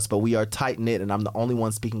lot of us, but we are tight-knit, and I'm the only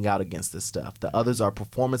one speaking out against this stuff. The others are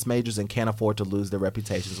performance majors and can't afford to lose their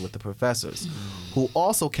reputations with the professors, who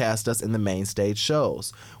also cast us in the main stage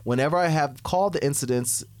shows. Whenever I have called the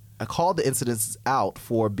incidents out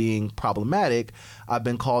for being problematic, I've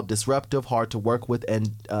been called disruptive, hard to work with,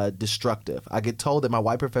 and destructive. I get told that my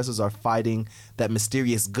white professors are fighting that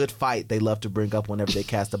mysterious good fight they love to bring up whenever they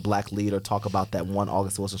cast a black lead or talk about that one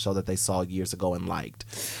August Wilson show that they saw years ago and liked.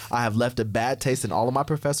 I have left a bad taste in all of my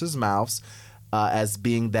professors' mouths as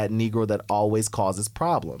being that Negro that always causes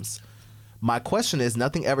problems. My question is,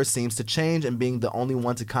 nothing ever seems to change, and being the only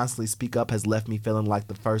one to constantly speak up has left me feeling like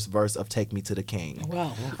the first verse of Take Me to the King.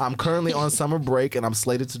 Wow. I'm currently on summer break, and I'm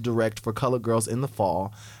slated to direct For Colored Girls in the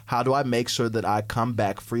fall. How do I make sure that I come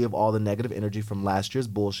back free of all the negative energy from last year's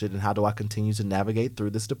bullshit, and how do I continue to navigate through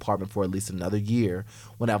this department for at least another year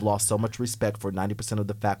when I've lost so much respect for 90% of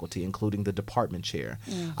the faculty, including the department chair?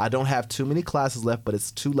 I don't have too many classes left, but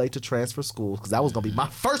it's too late to transfer schools, because that was going to be my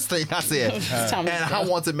first thing I said. And I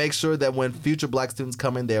want to make sure that when future black students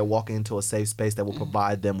come in, they're walking into a safe space that will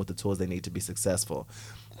provide them with the tools they need to be successful.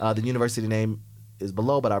 The university name is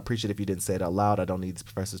below, but I appreciate if you didn't say it out loud. I don't need these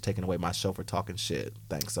professors taking away my show for talking shit.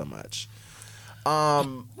 Thanks so much.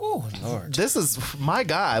 Oh, Lord. This is my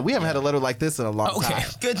guy. We haven't had a letter like this in a long time. Okay,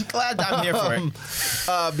 good. Glad I'm here for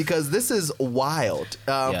it. Because this is wild.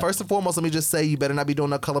 First and foremost, let me just say you better not be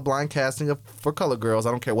doing no colorblind casting For Colored Girls.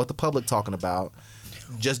 I don't care what the public talking about.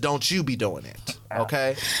 just don't you be doing it.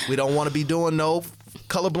 Okay, we don't want to be doing no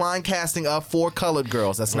colorblind casting of 4 colored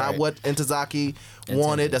girls. That's not what Ntozake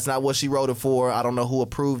wanted. That's not what she wrote it for. I don't know who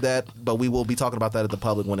approved that, but we will be talking about that at the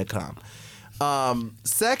public when it comes.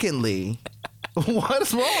 Secondly, what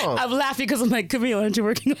is wrong? I'm laughing because I'm like, Camila, aren't you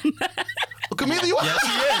working on that? Camila, you Yeah,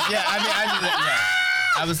 she is. Yeah, I did that.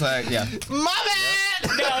 Yeah. I was like, yeah. My bad.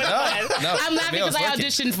 No. I'm laughing because I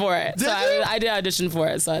auditioned for it. So I did audition for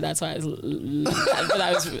it. So that's why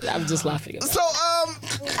I'm just laughing about it. So,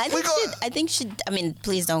 I think she. I mean,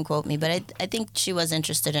 please don't quote me, but I think she was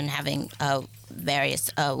interested in having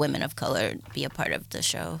various women of color be a part of the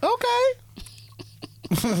show. Okay.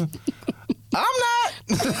 I'm not.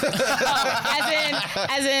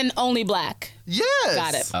 As in only black. Yes.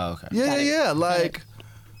 Got it. Oh, okay. Yeah. Like,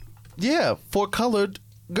 yeah, 4 colored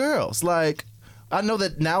girls. Like, I know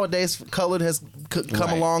that nowadays colored has come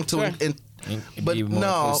along to, Sure. but Be more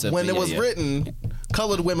no, inclusive, when it yeah, was yeah. written,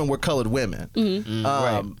 colored women were colored women.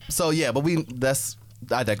 Right. So yeah, but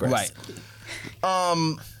I digress.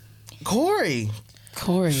 Right. Corey.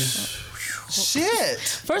 Shit.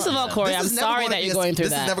 First of all, Corey, I'm sorry that you're going through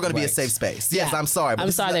that. This is never going to be a Right. safe space. Yes, Yeah. I'm sorry. But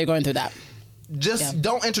I'm sorry that you're going through that. Just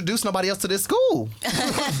don't introduce nobody else to this school.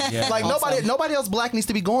 Like nobody else black needs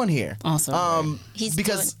to be going here. Awesome. He's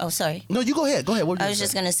because doing, sorry. No, you go ahead. Go ahead. What were you I was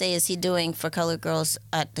just gonna say, is he doing for colored girls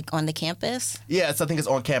on the campus? Yes, I think it's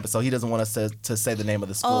on campus. So he doesn't want us to say the name of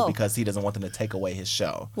the school Oh. because he doesn't want them to take away his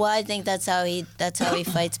show. Well, I think that's how he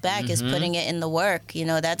fights back is putting it in the work. You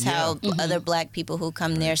know, that's how other black people who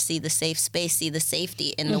come there see the safe space, see the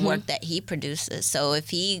safety in the work that he produces. So if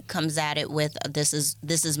he comes at it with this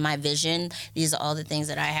is my vision, these are all the things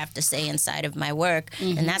that I have to say inside of my work,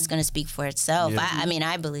 and that's going to speak for itself. I mean,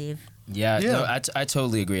 I believe. Yeah, no, I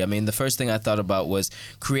totally agree. I mean, the first thing I thought about was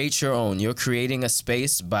create your own. You're creating a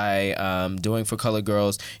space by doing for Colored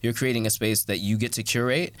Girls. You're creating a space that you get to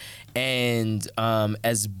curate, and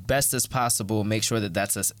as best as possible, make sure that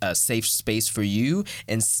that's a safe space for you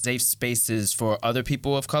and safe spaces for other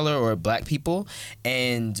people of color or black people,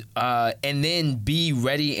 and then be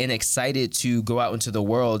ready and excited to go out into the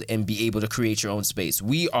world and be able to create your own space.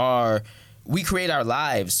 We create our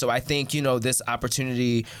lives. So I think, this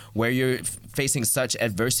opportunity where you're facing such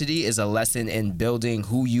adversity is a lesson in building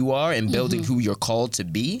who you are and building who you're called to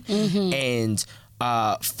be, and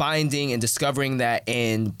finding and discovering that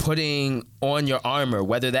and putting on your armor,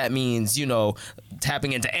 whether that means,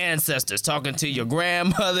 tapping into ancestors, talking to your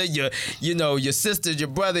grandmother, your sisters, your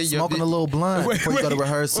brother, Smoking a little blunt before you go to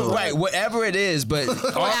rehearsal. Right, whatever it is, but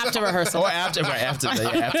Or after rehearsal. or after's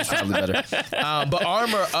probably better. But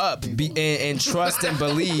armor up and trust and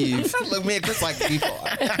believe. Look, me and Chris like people.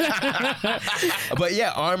 But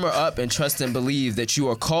yeah, armor up and trust and believe that you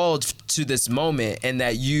are called to this moment, and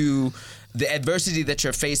that the adversity that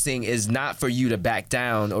you're facing is not for you to back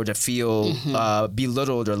down or to feel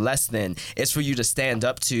belittled or less than. It's for you to stand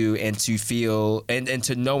up to and to feel and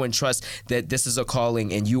to know and trust that this is a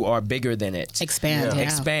calling and you are bigger than it. Expand. Yeah.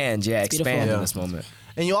 Expand beautiful. in Yeah. this moment.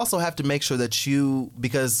 And you also have to make sure that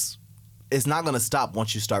because it's not going to stop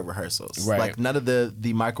once you start rehearsals. Right. Like none of the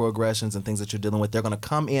microaggressions and things that you're dealing with, they're going to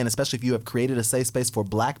come in, especially if you have created a safe space for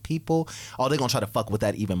black people. Oh, they're going to try to fuck with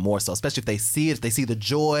that even more so, especially if they see it, if they see the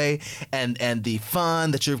joy and the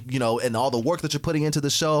fun that you're, and all the work that you're putting into the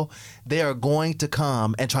show, they are going to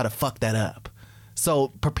come and try to fuck that up. So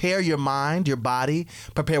prepare your mind, your body,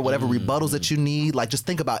 prepare whatever rebuttals that you need. Like just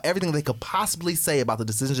think about everything they could possibly say about the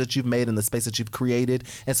decisions that you've made in the space that you've created,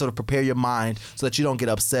 and sort of prepare your mind so that you don't get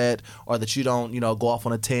upset or that you don't, go off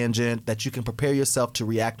on a tangent, that you can prepare yourself to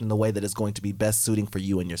react in the way that is going to be best suiting for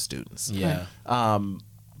you and your students. Yeah.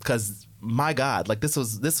 Because my God, like this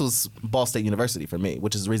was Ball State University for me,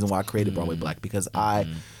 which is the reason why I created Broadway Black, because I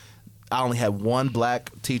only had one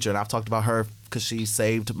black teacher, and I've talked about her because she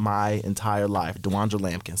saved my entire life. Dewandra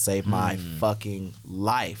Lampkin saved my fucking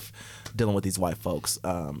life dealing with these white folks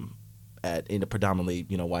in a predominantly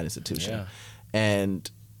white institution. Yeah. And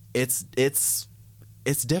it's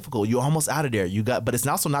difficult. You're almost out of there. But it's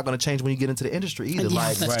also not going to change when you get into the industry either. Yeah,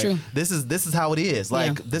 like that's true. This is how it is.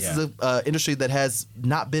 Like this is a industry that has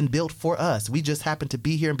not been built for us. We just happen to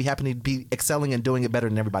be here and happen to be excelling and doing it better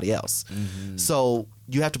than everybody else. So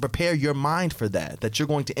you have to prepare your mind for that you're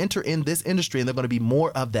going to enter in this industry and there's going to be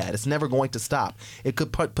more of that. It's never going to stop. It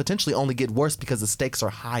could potentially only get worse because the stakes are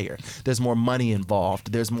higher. There's more money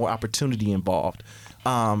involved. There's more opportunity involved.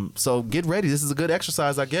 So get ready. This is a good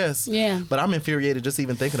exercise, I guess. Yeah. But I'm infuriated just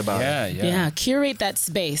even thinking about it. Yeah, curate that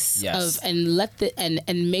space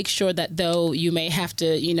and make sure that though you may have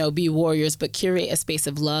to, be warriors, but curate a space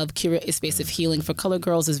of love, curate a space of healing. For Color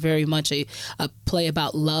Girls is very much a play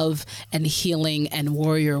about love and healing and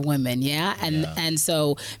warrior women. And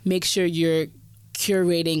so make sure you're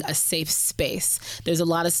curating a safe space. There's a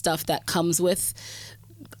lot of stuff that comes with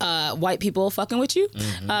white people fucking with you,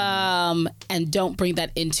 and don't bring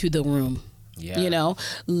that into the room.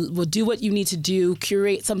 Well, do what you need to do.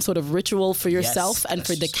 Curate some sort of ritual for yourself and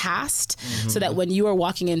for the cast, so that when you are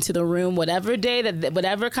walking into the room, whatever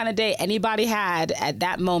kind of day anybody had at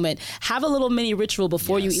that moment, have a little mini ritual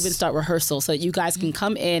before you even start rehearsal, so that you guys can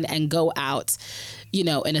come in and go out, in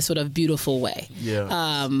a sort of beautiful way.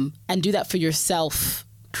 And do that for yourself.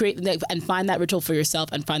 Create and find that ritual for yourself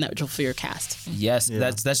and find that ritual for your cast. Yes,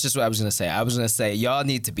 that's just what I was gonna say. I was gonna say y'all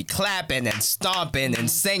need to be clapping and stomping and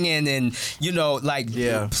singing and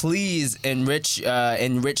please enrich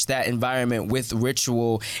that environment with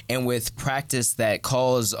ritual and with practice that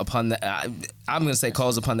calls upon the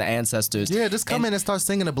calls upon the ancestors. Yeah, just come in and start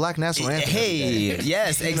singing the Black National Anthem. Hey,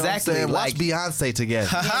 yes, exactly. Watch Beyonce together.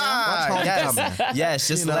 Yes,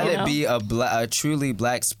 just let it be a truly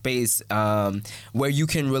Black space where you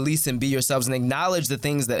can release and be yourselves and acknowledge the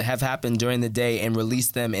things that have happened during the day and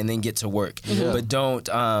release them and then get to work. But don't,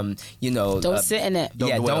 don't sit in it.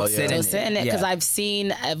 Don't sit in it because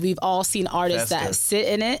we've all seen artists that sit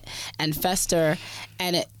in it and fester,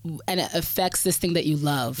 and it affects this thing that you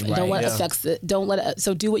love. And don't let it affect it. Don't let it.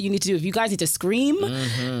 So do what you need to do. If you guys need to scream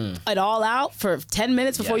it all out for 10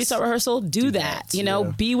 minutes before you start rehearsal, do that.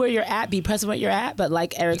 Be where you're at, be present where you're at. But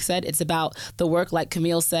like Eric said, it's about the work. Like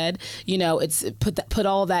Camille said, it's put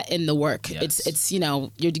all that in the work. It's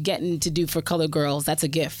you're getting to do for Color Girls. That's a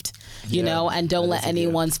gift. And don't let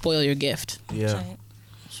anyone spoil your gift. Yeah. Right.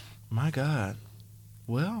 My God.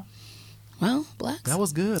 Well, Blacks. That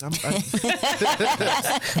was good. You've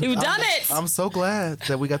done it. I'm so glad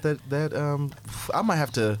that we got that. I might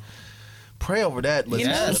have to pray over that.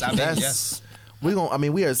 Yes, we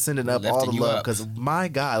are sending up all the love because my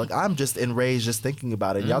God, I'm just enraged just thinking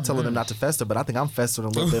about it. Y'all telling them not to fester, but I think I'm festering a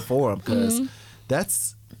little bit for them because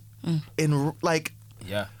that's who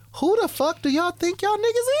the fuck do y'all think y'all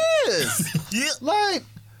niggas is? Like,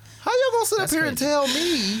 how y'all gonna sit up here and tell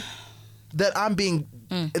me that I'm being,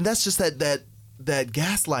 and that's just that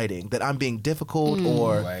gaslighting, that I'm being difficult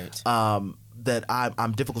or that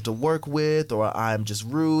I'm difficult to work with or I'm just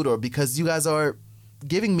rude or because you guys are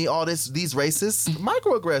giving me all these racist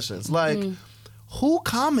microaggressions. Like, who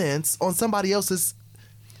comments on somebody else's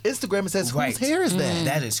Instagram and says, whose hair is that?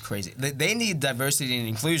 That is crazy. They need diversity and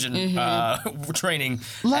inclusion training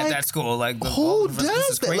at that school. Who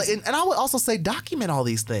does that? And I would also say document all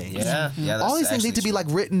these things. Yeah, all these things need to be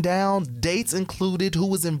written down, dates included, who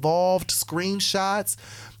was involved, screenshots.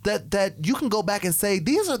 That you can go back and say,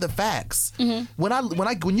 these are the facts.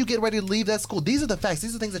 When you get ready to leave that school, these are the facts.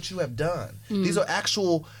 These are things that you have done. These are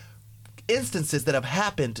actual instances that have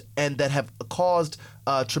happened and that have caused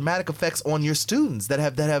traumatic effects on your students that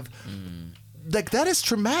have that is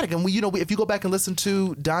traumatic. And if you go back and listen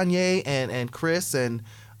to Danye and Chris and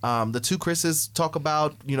the two Chris's talk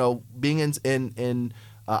about being in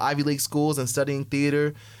Ivy League schools and studying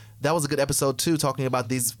theater, that was a good episode too, talking about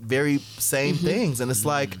these very same things. And it's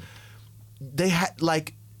they had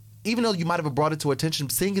even though you might have brought it to attention,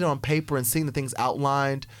 seeing it on paper and seeing the things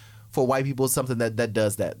outlined for white people is something that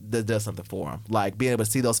does something for them. Like being able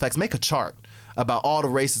to see those facts, make a chart about all the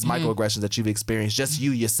racist microaggressions that you've experienced, just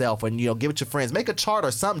you yourself, and give it to your friends. Make a chart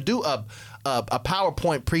or something. Do a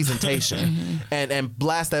PowerPoint presentation and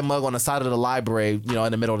blast that mug on the side of the library,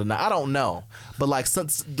 in the middle of the night. I don't know, but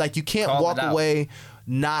you can't walk away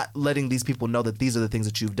not letting these people know that these are the things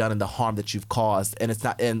that you've done and the harm that you've caused, and it's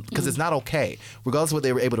not, and because it's not okay, regardless of whether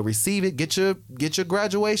they were able to receive it. Get your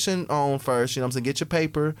graduation on first. Get your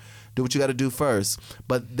paper. Do what you got to do first.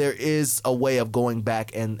 But there is a way of going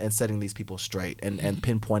back and setting these people straight and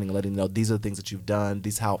pinpointing and letting them know these are the things that you've done.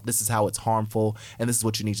 This is how it's harmful, and this is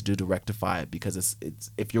what you need to do to rectify it. Because it's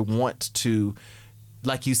if you want to,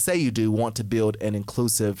 like you say you do, want to build an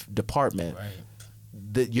inclusive department,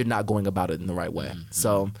 that you're not going about it in the right way.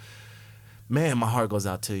 So, man, my heart goes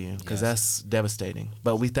out to you because that's devastating.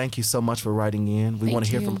 But we thank you so much for writing in. We want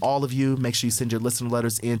to hear from all of you. Make sure you send your listener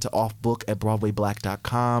letters in to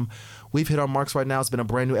offbook@BroadwayBlack.com. We've hit our marks right now. It's been a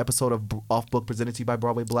brand new episode of Off Book presented to you by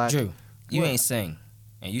Broadway Black. Drew, you ain't sing.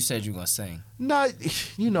 And you said you were going to sing. No, I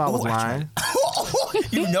was lying.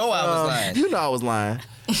 You know I was lying. You know I was lying.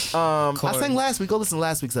 I sang last week. Go listen to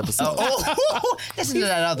last week's episode. Listen to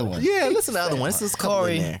that other one. Yeah, listen to the other one. It's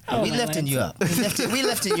Corey, in there. we lifting you up. We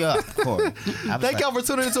lifting you up, Corey. Thank y'all for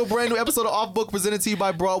tuning into a brand new episode of Off Book presented to you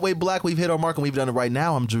by Broadway Black. We've hit our mark and we've done it right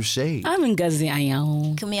now. I'm Drew Shade. I'm Ngozi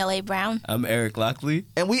Ayon. Camille A. Brown. I'm Eric Lockley.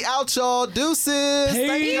 And we out, y'all. Deuces.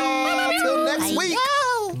 Thank y'all. Till next week.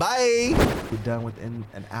 Bye. We're done within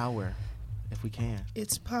an hour. If we can.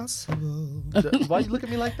 It's possible. Why you look at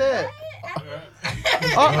me like that? Yeah.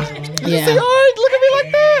 You see, all right, look at me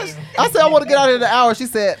like that. I said I want to get out of here in an hour. She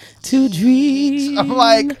said, To dream. I'm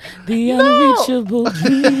like, the unreachable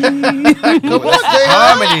dream. come on, Jay.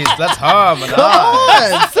 Harmonies. Let's harmonize. Come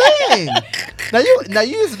on, sing. Now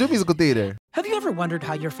you used to do musical theater. Have you ever wondered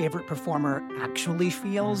how your favorite performer actually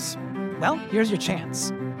feels? Well, here's your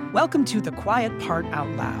chance. Welcome to The Quiet Part Out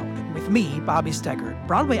Loud with me, Bobby Steggert,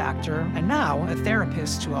 Broadway actor, and now a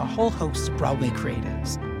therapist to a whole host of Broadway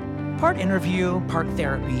creatives. Part interview, part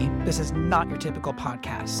therapy, this is not your typical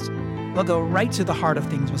podcast. We'll go right to the heart of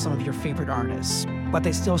things with some of your favorite artists, what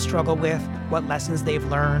they still struggle with, what lessons they've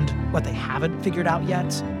learned, what they haven't figured out yet.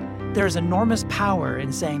 There's enormous power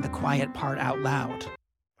in saying the quiet part out loud.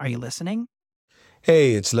 Are you listening?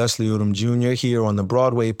 Hey, it's Leslie Odom Jr. here on the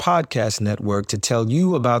Broadway Podcast Network to tell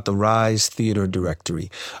you about the Rise Theater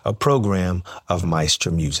Directory, a program of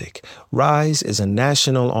Maestro Music. Rise is a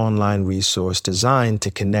national online resource designed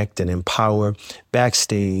to connect and empower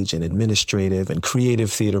backstage and administrative and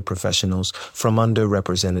creative theater professionals from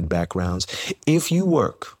underrepresented backgrounds. If you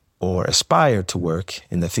work or aspire to work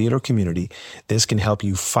in the theater community, this can help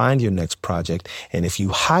you find your next project. And if you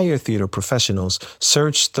hire theater professionals,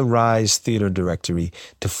 search the Rise Theater Directory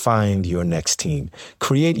to find your next team.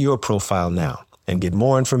 Create your profile now and get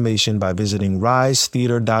more information by visiting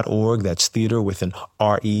risetheater.org. That's theater with an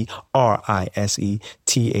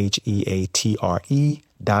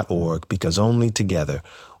RERISETHEATRE.org, because only together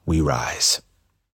we rise.